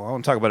ago. I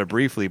want to talk about it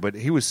briefly, but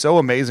he was so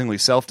amazingly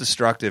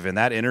self-destructive in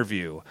that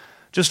interview.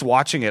 Just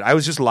watching it. I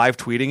was just live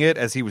tweeting it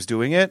as he was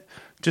doing it.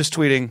 Just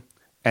tweeting,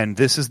 and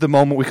this is the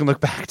moment we can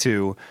look back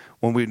to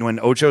when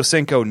Ocho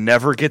Cinco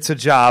never gets a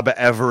job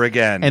ever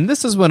again. And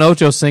this is when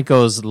Ocho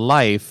Cinco's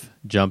life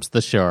jumps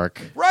the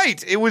shark.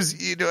 Right. It was,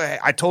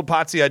 I told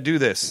Potsy I'd do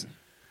this.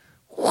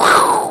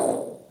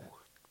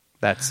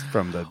 That's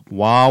from the...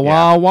 Wah,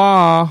 wah,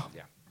 wah.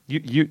 Yeah.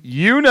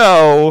 You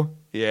know...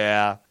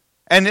 Yeah.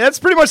 And that's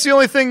pretty much the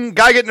only thing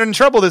guy getting in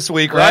trouble this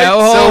week, right?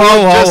 Hold on,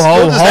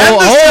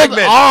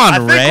 Ray. I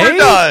think we're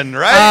done,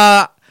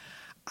 right?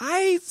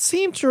 I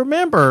seem to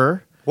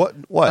remember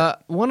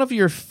what one of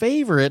your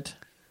favorite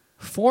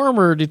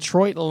former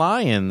Detroit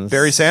Lions.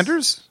 Barry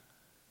Sanders?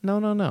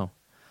 No.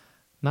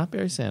 Not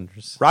Barry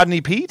Sanders.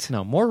 Rodney Pete?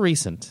 No, more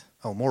recent.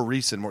 Oh, more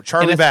recent. More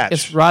Charlie Batch.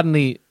 It's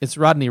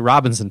Rodney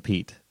Robinson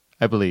Pete,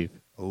 I believe.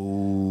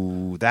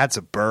 Ooh, that's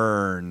a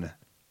burn.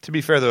 To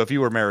be fair, though, if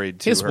you were married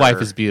to his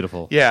wife is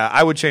beautiful. Yeah,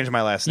 I would change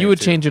my last name. You would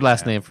change your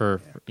last name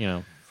for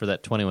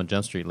that 21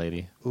 Jump Street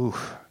lady. Ooh.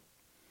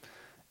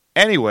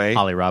 Anyway,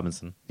 Holly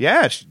Robinson.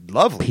 Yeah,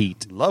 lovely.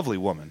 Pete, lovely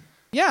woman.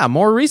 Yeah,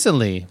 more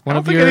recently, one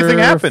of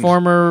your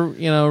former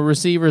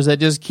receivers that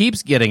just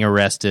keeps getting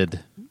arrested.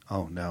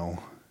 Oh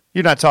no.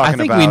 You're not talking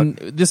about.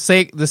 This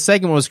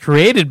segment was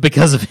created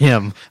because of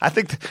him. I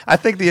think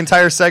the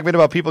entire segment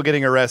about people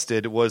getting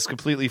arrested was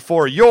completely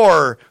for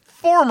your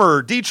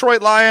former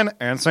Detroit Lion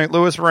and St.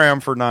 Louis Ram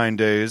for 9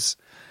 days,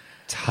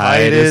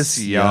 Titus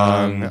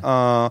Young.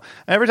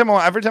 Every time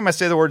I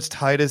say the words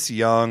Titus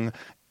Young,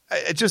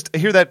 I just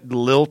hear that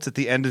lilt at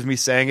the end of me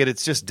saying it.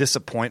 It's just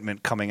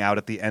disappointment coming out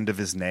at the end of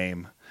his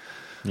name.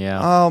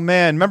 Yeah. Oh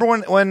man, remember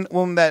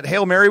when that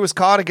Hail Mary was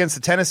caught against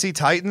the Tennessee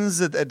Titans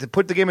that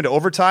put the game into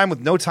overtime with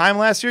no time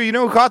last year? You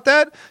know who caught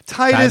that?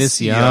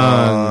 Titus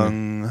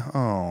Young.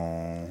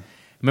 Oh.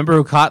 Remember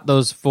who caught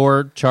those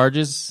 4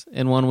 charges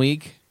in 1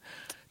 week?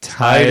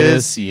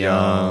 Titus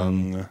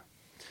Young.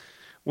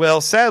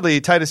 Well,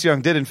 sadly, Titus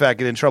Young did, in fact,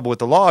 get in trouble with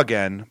the law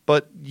again.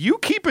 But you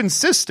keep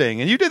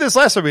insisting, and you did this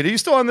last time. Are you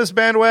still on this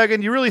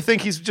bandwagon? You really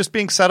think he's just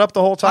being set up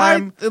the whole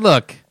time?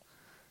 Look,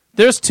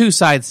 there's two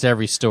sides to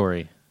every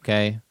story,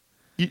 okay?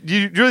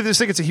 You really just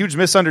think it's a huge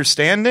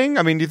misunderstanding?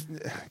 I mean,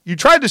 you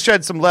tried to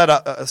shed some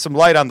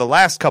light on the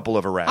last couple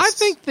of arrests. I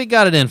think they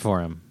got it in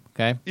for him,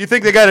 okay? You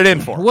think they got it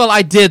in for him? Well,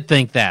 I did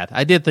think that,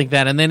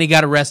 and then he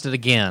got arrested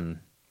again,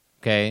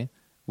 okay?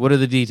 What are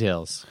the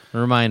details?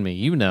 Remind me.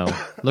 You know.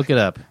 Look it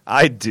up.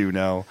 I do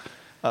know.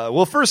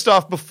 Well, first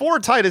off, before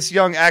Titus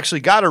Young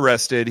actually got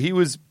arrested, he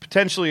was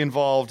potentially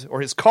involved,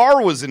 or his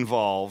car was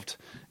involved,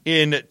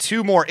 in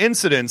 2 more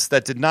incidents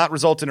that did not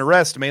result in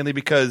arrest, mainly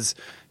because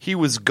he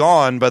was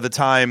gone by the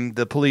time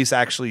the police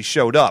actually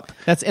showed up.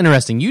 That's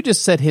interesting. You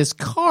just said his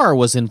car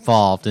was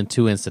involved in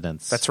 2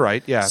 incidents. That's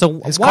right, yeah. So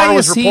his car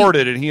was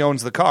reported, and he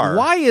owns the car.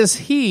 Why is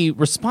he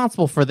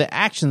responsible for the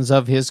actions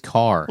of his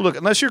car? Look,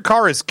 unless your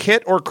car is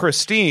Kit or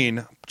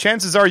Christine,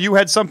 chances are you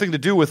had something to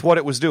do with what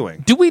it was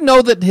doing. Do we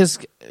know that his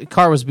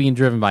car was being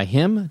driven by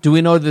him? Do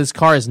we know that his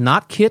car is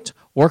not Kit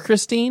or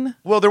Christine?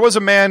 Well, there was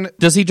a man...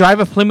 Does he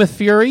drive a Plymouth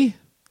Fury?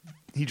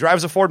 He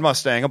drives a Ford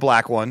Mustang, a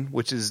black one,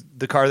 which is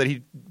the car that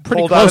he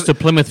pretty close to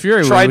Plymouth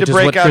Fury, tried which to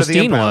break is what out Christine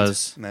of the impound.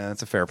 was. Nah,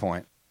 that's a fair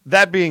point.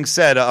 That being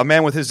said, a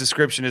man with his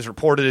description is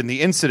reported in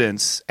the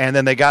incidents, and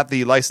then they got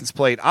the license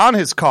plate on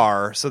his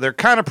car, so they're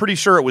kind of pretty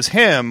sure it was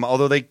him,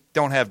 although they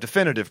don't have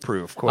definitive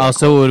proof.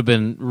 So it would have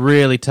been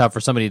really tough for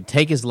somebody to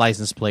take his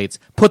license plates,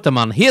 put them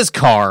on his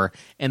car,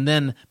 and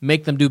then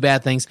make them do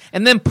bad things,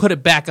 and then put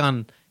it back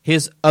on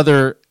his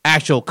other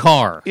actual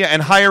car. Yeah,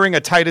 and hiring a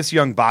Titus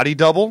Young body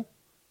double.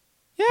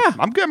 Yeah.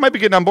 I might be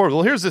getting on board.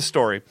 Well, here's this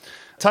story.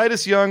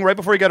 Titus Young, right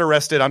before he got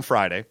arrested on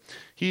Friday,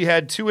 he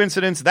had 2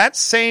 incidents that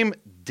same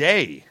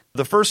day.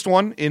 The first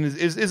one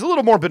is a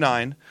little more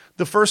benign.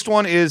 The first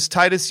one is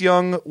Titus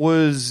Young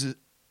was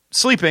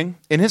sleeping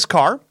in his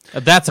car.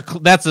 That's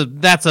against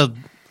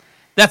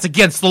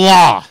the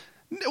law.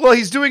 Well,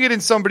 he's doing it in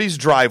somebody's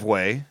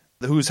driveway,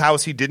 whose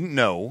house he didn't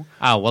know.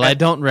 Oh, well, I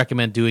don't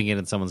recommend doing it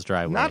in someone's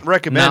driveway. Not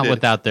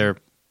recommended.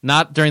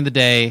 Not during the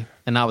day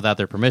and not without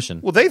their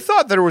permission. Well, they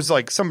thought there was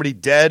like somebody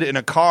dead in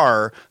a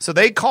car, so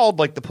they called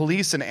like the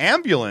police and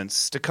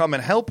ambulance to come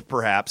and help,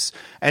 perhaps.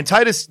 And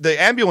the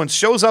ambulance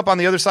shows up on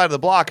the other side of the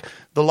block.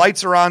 The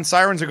lights are on,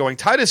 sirens are going.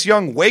 Titus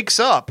Young wakes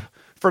up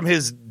from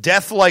his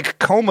death-like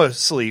coma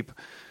sleep,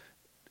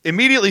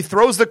 immediately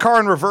throws the car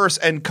in reverse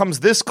and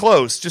comes this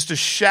close, just a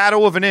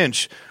shadow of an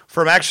inch,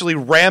 from actually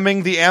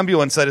ramming the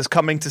ambulance that is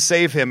coming to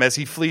save him as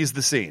he flees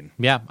the scene.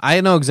 Yeah, I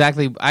know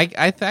exactly. I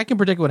can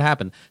predict what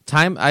happened.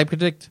 Can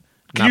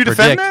you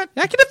defend that?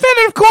 I can defend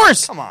it, of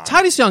course. Come on.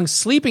 Titus Young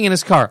sleeping in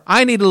his car.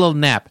 I need a little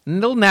nap. A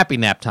little nappy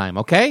nap time,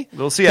 okay?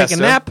 Little siesta. Take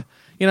a nap,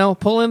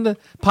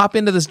 pop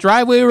into this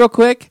driveway real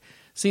quick.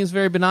 Seems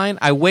very benign.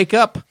 I wake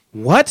up.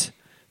 What?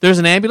 There's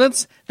an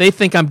ambulance? They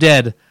think I'm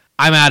dead.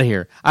 I'm out of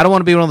here. I don't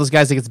want to be one of those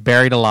guys that gets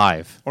buried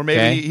alive. Or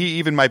maybe he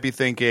even might be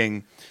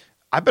thinking,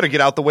 I better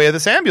get out the way of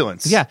this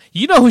ambulance. Yeah.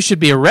 You know who should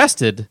be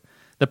arrested?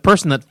 The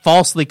person that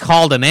falsely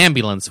called an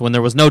ambulance when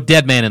there was no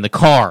dead man in the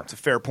car. It's a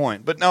fair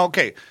point. But no,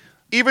 okay.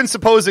 Even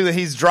supposing that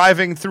he's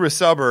driving through a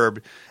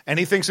suburb and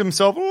he thinks to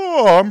himself,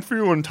 oh, I'm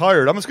feeling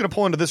tired. I'm just going to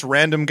pull into this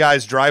random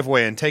guy's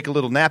driveway and take a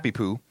little nappy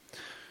poo.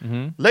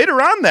 Mm-hmm. Later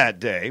on that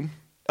day,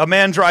 a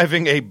man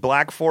driving a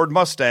black Ford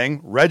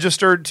Mustang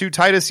registered to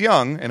Titus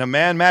Young, and a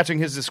man matching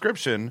his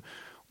description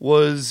he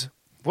was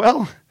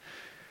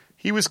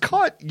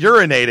caught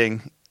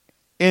urinating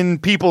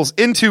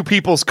into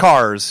people's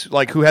cars,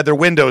 like who had their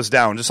windows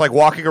down, just like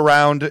walking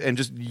around and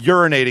just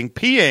urinating,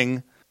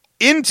 peeing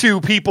into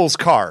people's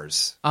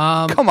cars.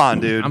 Come on,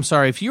 dude. I'm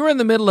sorry. If you were in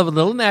the middle of a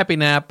little nappy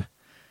nap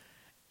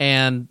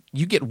and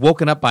you get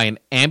woken up by an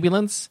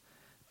ambulance,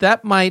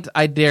 that might,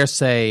 I dare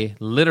say,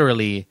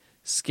 literally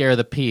scare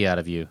the pee out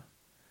of you.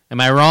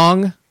 Am I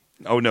wrong?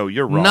 Oh, no,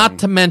 you're wrong. Not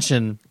to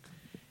mention,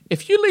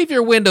 if you leave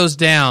your windows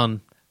down,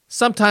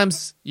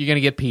 sometimes you're going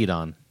to get peed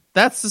on.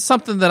 That's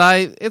something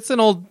that it's an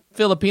old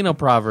Filipino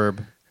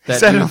proverb. Is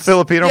that a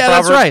Filipino proverb? Yeah,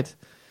 that's right.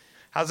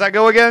 How's that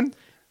go again?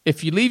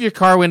 If you leave your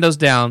car windows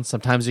down,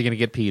 sometimes you're going to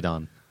get peed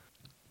on.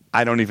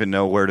 I don't even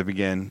know where to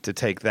begin to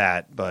take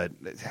that, but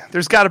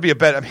there's got to be a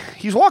better... I mean,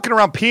 he's walking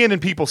around peeing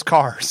in people's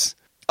cars.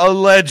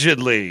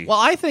 Allegedly. Well,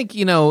 I think,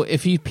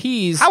 if he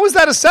pees... How is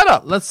that a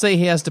setup? Let's say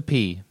he has to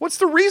pee. What's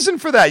the reason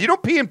for that? You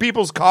don't pee in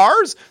people's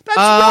cars? That's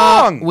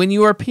wrong. When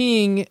you are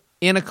peeing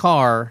in a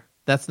car,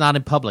 that's not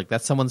in public.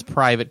 That's someone's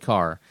private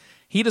car.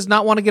 He does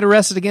not want to get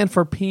arrested again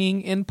for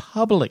peeing in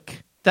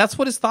public. That's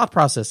what his thought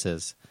process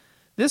is.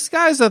 This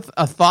guy's a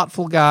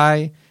thoughtful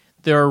guy.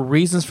 There are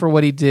reasons for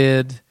what he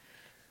did,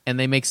 and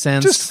they make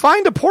sense. Just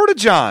find a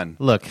Porta-John.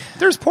 Look.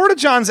 There's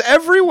Porta-Johns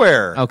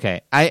everywhere.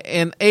 Okay.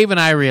 And Abe and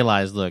I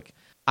realized, look,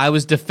 I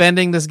was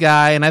defending this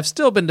guy, and I've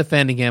still been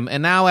defending him,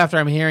 and now after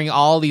I'm hearing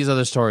all these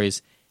other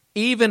stories,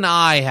 even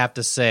I have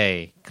to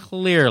say,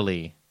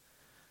 clearly...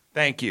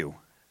 Thank you.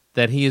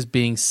 that he is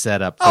being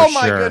set up for Oh,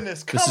 my sure.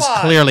 goodness, come This is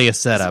on. clearly a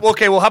setup.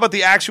 Okay, well, how about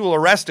the actual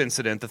arrest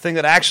incident? The thing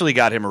that actually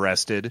got him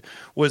arrested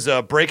was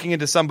breaking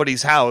into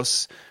somebody's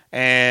house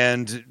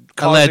and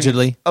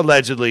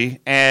allegedly,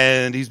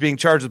 and he's being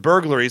charged with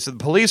burglary. So the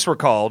police were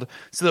called.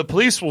 So the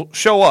police will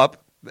show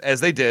up,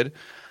 as they did,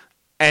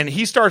 and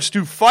he starts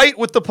to fight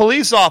with the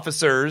police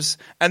officers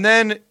and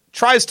then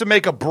tries to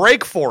make a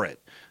break for it.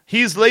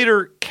 He's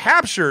later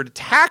captured,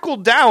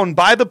 tackled down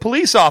by the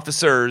police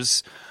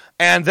officers,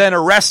 and then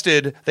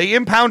arrested. They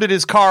impounded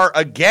his car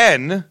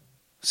again.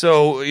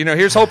 So,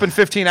 here's hoping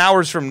 15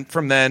 hours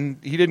from then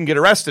he didn't get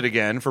arrested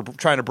again for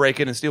trying to break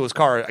in and steal his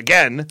car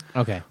again.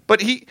 Okay.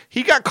 But he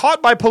got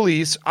caught by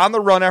police on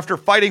the run after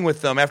fighting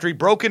with them, after he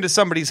broke into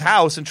somebody's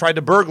house and tried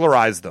to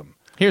burglarize them.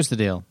 Has the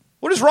deal.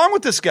 What is wrong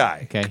with this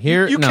guy? Okay,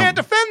 You can't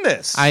defend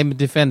this. I'm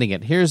defending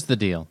it. Here's the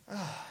deal.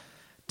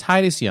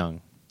 Titus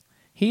Young,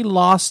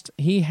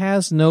 he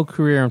has no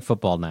career in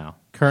football now.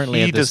 Currently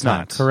He at this does time,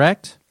 not.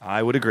 correct?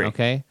 I would agree.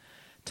 Okay.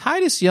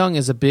 Titus Young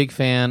is a big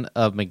fan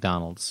of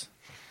McDonald's.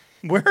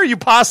 Where are you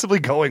possibly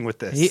going with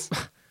this?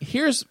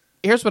 Here's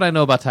what I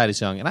know about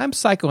Titus Young, and I'm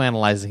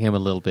psychoanalyzing him a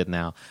little bit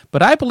now.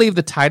 But I believe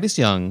that Titus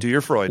Young Do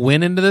your Freud.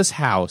 went into this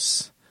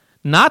house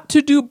not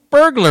to do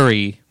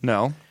burglary,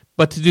 No.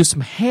 but to do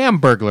some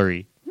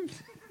hamburglary.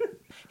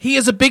 He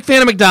is a big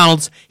fan of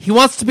McDonald's. He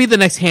wants to be the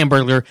next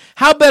hamburglar.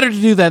 How better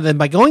to do that than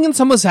by going in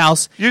someone's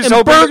house You're and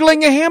so big-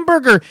 burgling a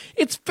hamburger?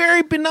 It's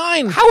very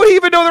benign. How would he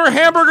even know there were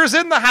hamburgers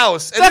in the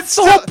house? And That's it's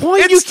the still, whole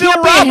point. It's still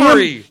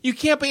robbery. You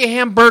can't be a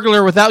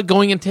hamburglar without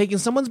going and taking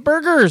someone's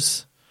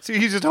burgers. See,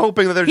 he's just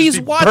hoping that there's He's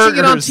just be watching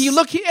it on burgers. TV.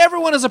 Look,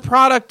 everyone is a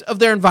product of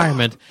their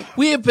environment.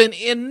 We have been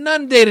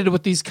inundated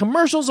with these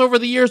commercials over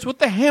the years with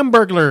the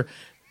hamburglar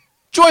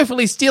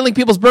joyfully stealing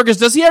people's burgers.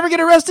 Does he ever get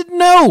arrested?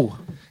 No.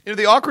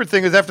 The awkward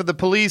thing is after the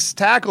police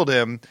tackled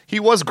him,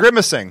 he was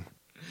grimacing.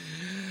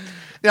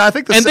 Yeah, I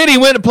think. Then he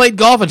went and played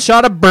golf and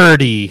shot a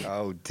birdie.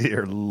 Oh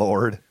dear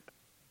Lord,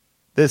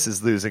 this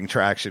is losing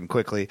traction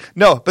quickly.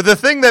 No, but the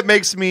thing that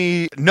makes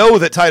me know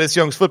that Titus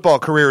Young's football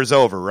career is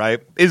over, right,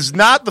 is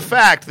not the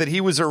fact that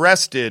he was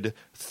arrested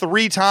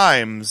 3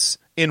 times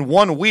in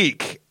 1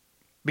 week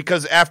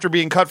because after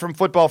being cut from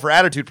football for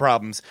attitude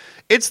problems.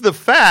 It's the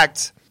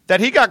fact that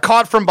he got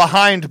caught from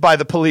behind by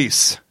the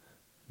police.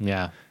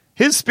 Yeah.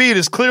 His speed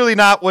is clearly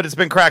not what it's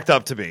been cracked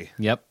up to be.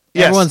 Yep.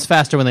 Yes. Everyone's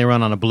faster when they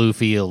run on a blue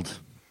field.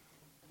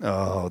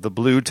 Oh, the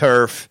blue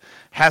turf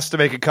has to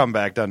make a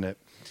comeback, doesn't it?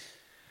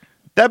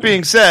 That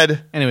being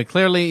said... Anyway,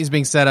 clearly he's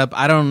being set up.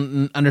 I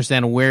don't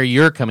understand where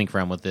you're coming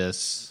from with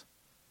this.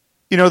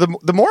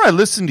 The more I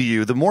listen to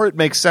you, the more it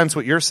makes sense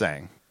what you're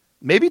saying.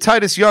 Maybe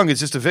Titus Young is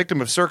just a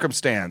victim of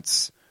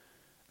circumstance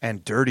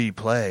and dirty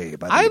play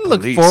by the I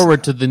look police.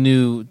 forward to the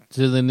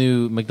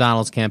new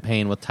McDonald's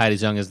campaign with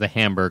Titus Young as the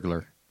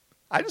hamburglar.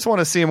 I just want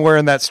to see him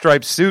wearing that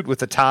striped suit with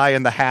the tie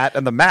and the hat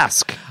and the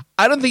mask.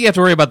 I don't think you have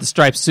to worry about the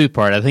striped suit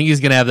part. I think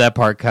he's going to have that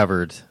part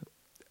covered.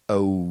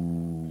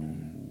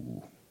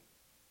 Oh.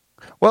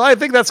 Well, I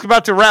think that's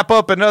about to wrap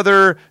up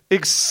another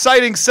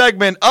exciting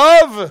segment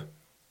of...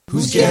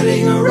 Who's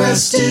getting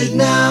arrested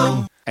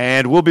now?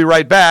 And we'll be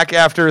right back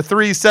after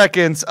 3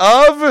 seconds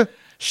of...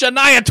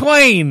 Shania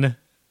Twain!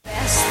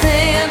 Best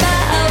thing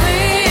about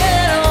being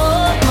a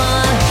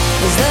woman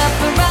is the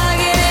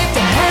prerogative to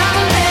have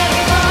a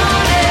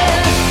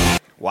little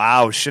fun.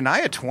 Wow,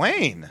 Shania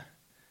Twain.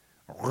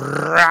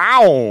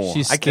 Wow.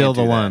 She's I can't still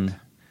do the that. one.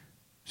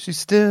 She's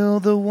still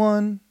the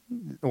one.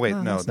 Wait,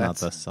 no, that's not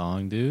the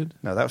song, dude.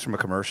 No, that was from a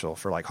commercial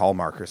for like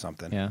Hallmark or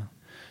something. Yeah.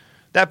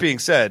 That being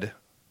said,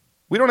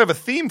 we don't have a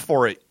theme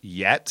for it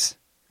yet.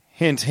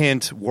 Hint,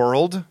 hint,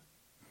 world.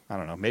 I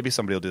don't know. Maybe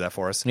somebody will do that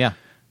for us. Yeah.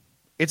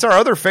 It's our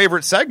other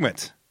favorite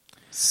segment.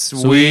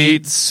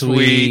 Sweet,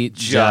 sweet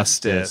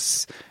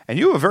justice. And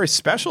you have a very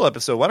special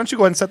episode. Why don't you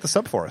go ahead and set this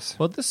up for us?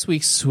 Well, this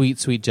week's Sweet,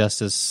 Sweet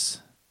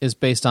Justice is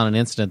based on an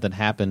incident that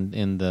happened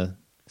in the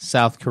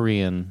South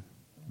Korean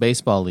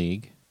Baseball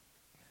League.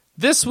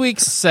 This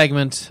week's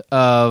segment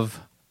of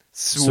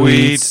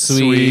Sweet,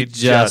 sweet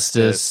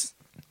justice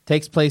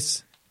takes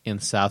place in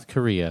South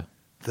Korea.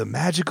 The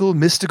magical,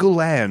 mystical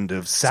land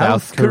of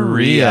South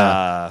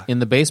Korea. In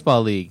the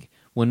Baseball League,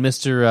 when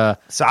Mr.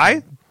 Psy?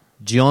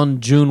 Jeon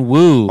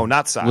Jun-woo Oh,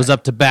 not Psy. was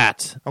up to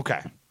bat. Okay.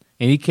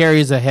 And he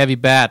carries a heavy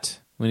bat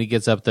when he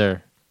gets up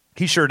there.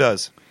 He sure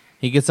does.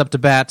 He gets up to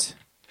bat.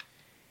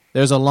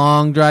 There's a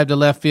long drive to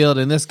left field,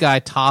 and this guy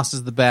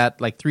tosses the bat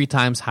like 3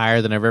 times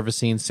higher than I've ever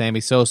seen Sammy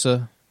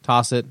Sosa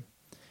toss it.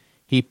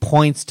 He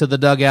points to the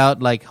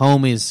dugout like,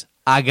 homies,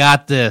 I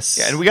got this.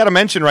 Yeah, and we got to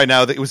mention right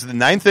now that it was the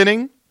 9th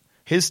inning.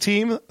 His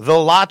team, the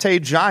Latte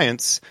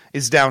Giants,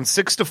 is down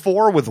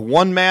 6-4 with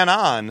 1 man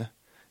on.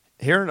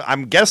 Here,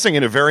 I'm guessing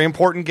in a very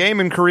important game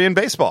in Korean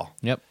baseball.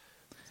 Yep.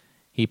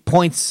 He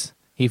points.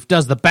 He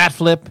does the bat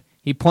flip.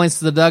 He points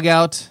to the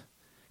dugout.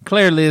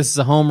 Clearly, this is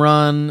a home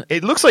run.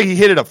 It looks like he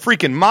hit it a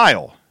freaking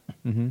mile.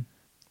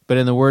 But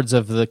in the words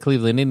of the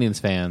Cleveland Indians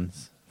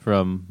fans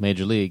from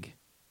Major League,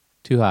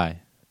 too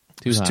high.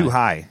 It was too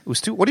high. It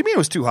was too. What do you mean it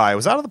was too high? It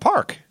was out of the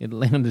park. It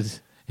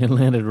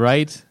landed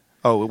right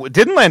Oh, it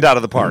didn't land out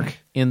of the park.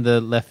 in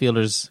the left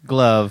fielder's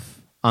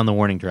glove on the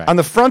warning track. On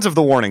the front of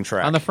the warning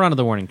track. On the front of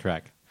the warning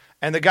track.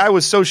 And the guy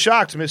was so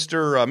shocked,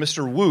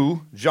 Mr.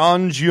 Wu,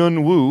 John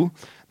Jun Wu,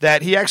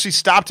 that he actually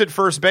stopped at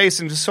first base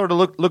and just sort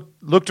of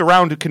looked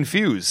around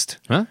confused.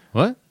 Huh?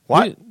 What?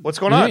 What? What's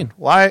going what do on? you mean?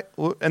 Why?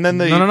 And then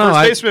the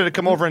first baseman had to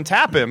come over and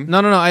tap him.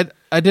 No.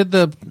 I did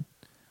the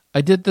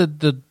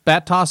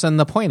bat toss and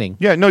the pointing.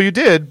 Yeah, no, you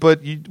did,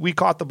 but we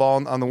caught the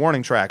ball on the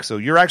warning track, so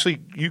you're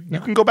actually you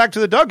can go back to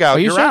the dugout. Are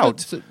you You're sure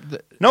out.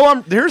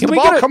 No, here's the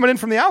ball coming in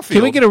from the outfield.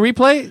 Can we get a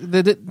replay?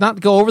 Did it not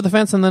go over the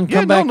fence and then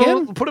come back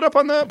in? Put it up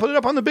on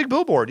the big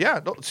billboard.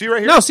 Yeah, see right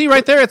here. No, see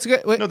right there. It's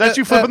good. No, that's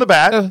you flipping the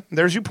bat.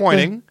 There's you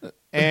pointing,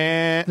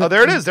 and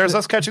there it is. There's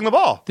us catching the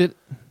ball.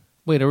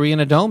 Wait, are we in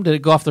a dome? Did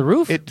it go off the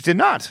roof? It did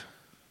not.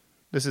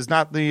 This is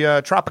not the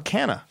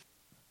Tropicana.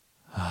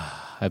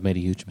 I've made a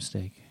huge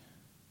mistake.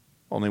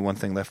 Only one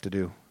thing left to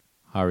do.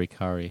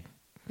 Harikari.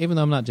 Even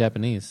though I'm not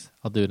Japanese,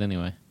 I'll do it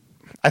anyway.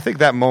 I think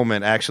that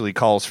moment actually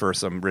calls for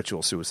some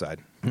ritual suicide.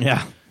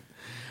 Yeah.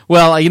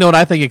 Well, you know what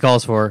I think it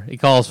calls for? It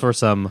calls for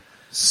some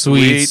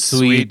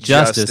sweet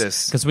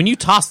justice. Because when you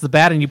toss the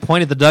bat and you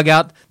point at the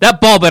dugout,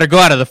 that ball better go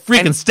out of the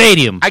freaking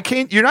stadium.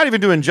 You're not even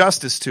doing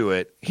justice to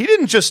it. He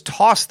didn't just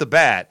toss the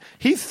bat.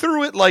 He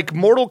threw it like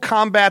Mortal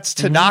Kombat's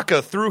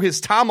Tanaka threw his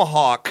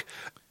tomahawk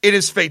in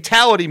his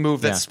fatality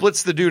move that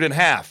splits the dude in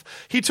half.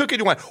 He took it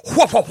and went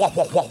wah, wah, wah,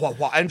 wah, wah, wah,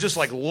 wah, and just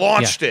like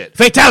launched it.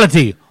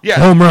 Fatality. Yeah.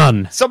 Home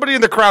run. Somebody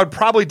in the crowd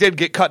probably did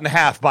get cut in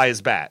half by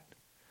his bat.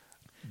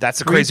 That's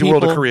the crazy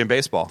world of Korean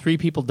baseball. 3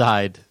 people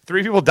died.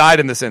 3 people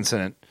died in this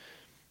incident.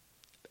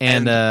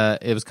 And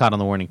it was caught on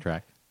the warning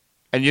track.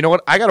 And you know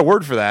what? I got a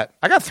word for that.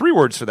 I got 3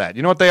 words for that.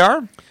 You know what they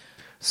are?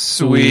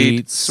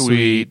 Sweet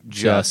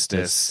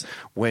justice.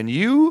 When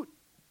you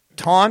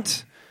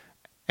taunt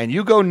and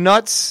you go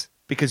nuts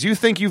because you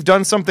think you've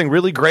done something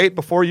really great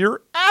before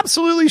you're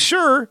absolutely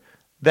sure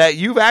that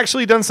you've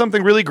actually done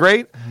something really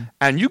great,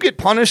 and you get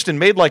punished and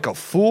made like a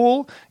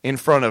fool in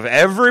front of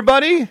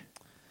everybody,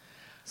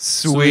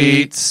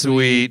 sweet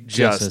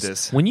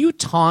justice. When you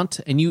taunt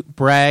and you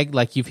brag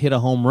like you've hit a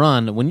home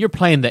run, when you're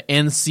playing the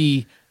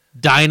NC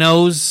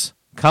Dinos,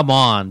 come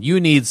on, you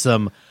need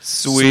some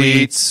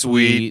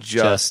sweet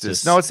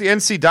justice. No, it's the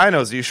NC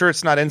Dinos. Are you sure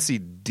it's not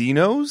NC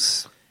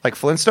Dinos? Like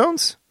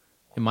Flintstones?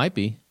 It might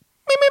be.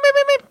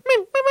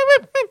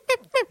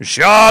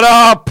 Shut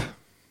up!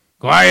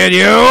 Quiet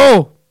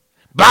you!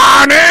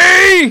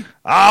 Barney!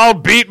 I'll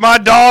beat my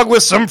dog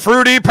with some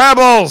fruity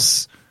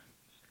pebbles.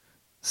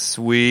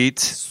 Sweet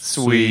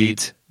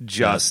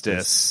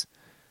justice.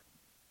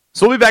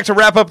 So we'll be back to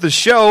wrap up the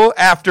show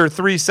after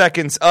 3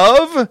 seconds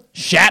of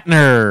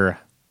Shatner.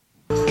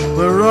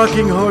 Where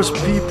rocking horse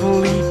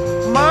people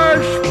eat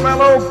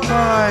marshmallow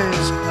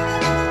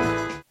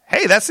pies.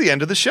 Hey, that's the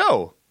end of the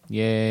show.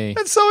 Yay.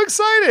 That's so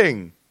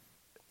exciting.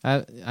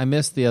 I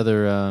missed the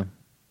other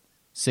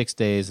 6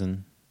 days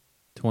and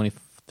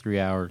 23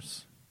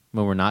 hours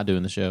when we're not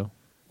doing the show.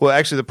 Well,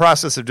 actually, the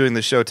process of doing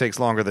the show takes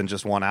longer than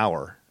just 1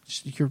 hour.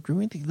 You're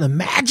ruining the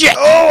magic.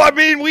 Oh, I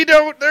mean, we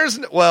don't. There's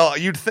well,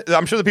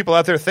 I'm sure the people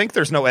out there think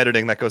there's no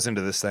editing that goes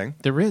into this thing.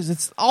 There is.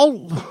 It's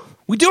all.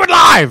 We do it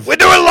live. We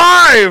do it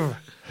live.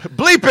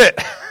 Bleep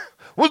it.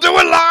 We'll do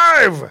it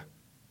live.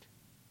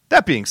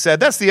 That being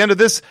said, that's the end of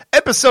this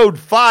episode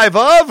 5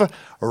 of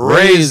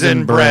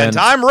Raisin Brent.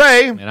 I'm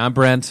Ray, and I'm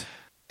Brent,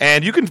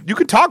 and you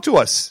can talk to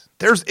us.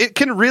 It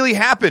can really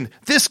happen.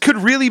 This could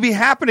really be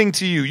happening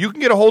to you. You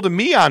can get a hold of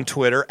me on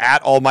Twitter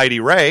at Almighty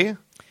Ray.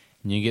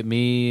 You get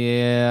me.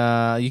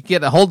 You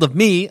get a hold of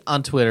me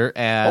on Twitter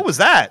at. What was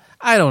that?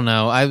 I don't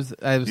know. I was.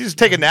 You just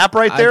take a nap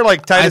right there,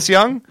 like Titus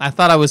Young. I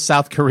thought I was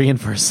South Korean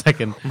for a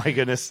second. My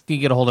goodness. You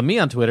can get a hold of me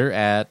on Twitter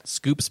at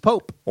Scoops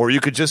Pope, or you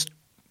could just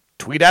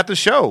tweet at the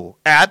show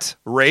at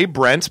Ray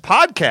Brent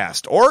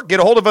Podcast, or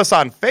get a hold of us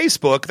on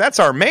Facebook. That's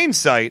our main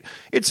site.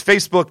 It's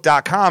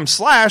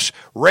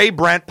facebook.com/Ray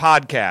Brent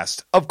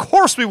Podcast. Of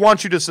course, we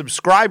want you to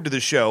subscribe to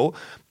the show.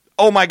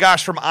 Oh my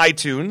gosh, from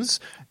iTunes.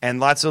 And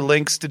lots of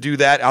links to do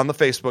that on the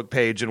Facebook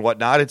page and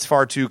whatnot. It's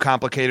far too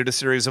complicated, a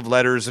series of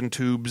letters and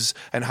tubes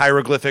and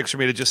hieroglyphics for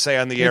me to just say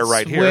on the air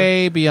right here. It's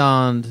way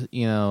beyond,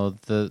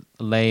 the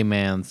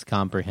layman's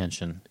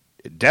comprehension.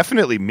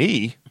 Definitely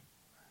me.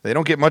 They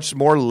don't get much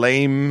more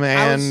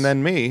layman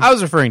than me. I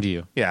was referring to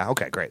you. Yeah,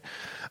 okay, great.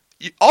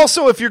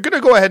 Also, if you're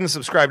going to go ahead and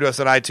subscribe to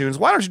us on iTunes,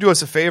 why don't you do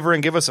us a favor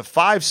and give us a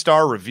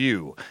 5-star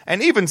review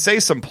and even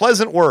say some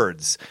pleasant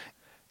words.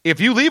 If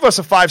you leave us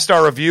a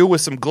 5-star review with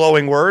some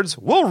glowing words,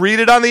 we'll read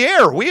it on the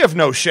air. We have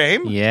no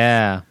shame.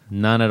 Yeah,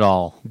 none at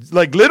all.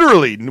 Like,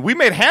 literally, we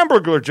made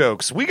hamburger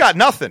jokes. We got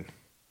nothing.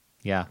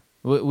 Yeah.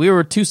 We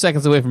were 2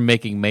 seconds away from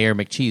making Mayor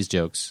McCheese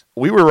jokes.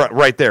 We were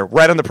right there,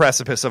 right on the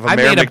precipice of a Mayor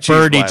McCheese. I made a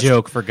birdie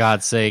joke, for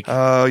God's sake.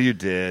 Oh, you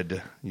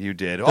did. You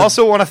did.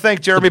 Also want to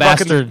thank Jeremy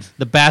Buchan.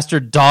 The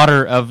bastard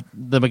daughter of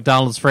the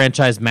McDonald's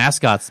franchise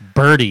mascots,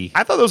 Birdie.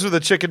 I thought those were the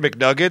Chicken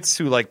McNuggets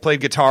who played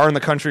guitar in the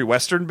country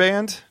western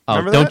band. Oh,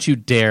 Remember don't that? you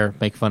dare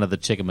make fun of the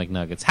Chicken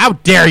McNuggets. How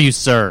dare you,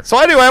 sir? So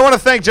anyway, I want to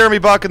thank Jeremy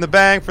Buck and the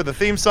Bang for the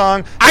theme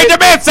song. I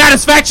demand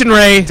satisfaction,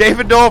 Ray.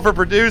 David Dole for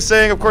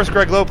producing. Of course,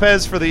 Greg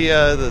Lopez for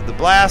the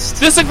blast.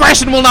 This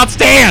aggression will not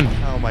stand.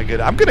 Oh, my God.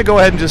 I'm going to go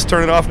ahead and just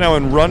turn it off now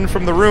and run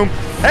from the room.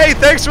 Hey,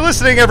 thanks for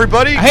listening,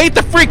 everybody. I hate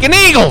the freaking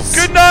Eagles.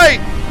 Good night.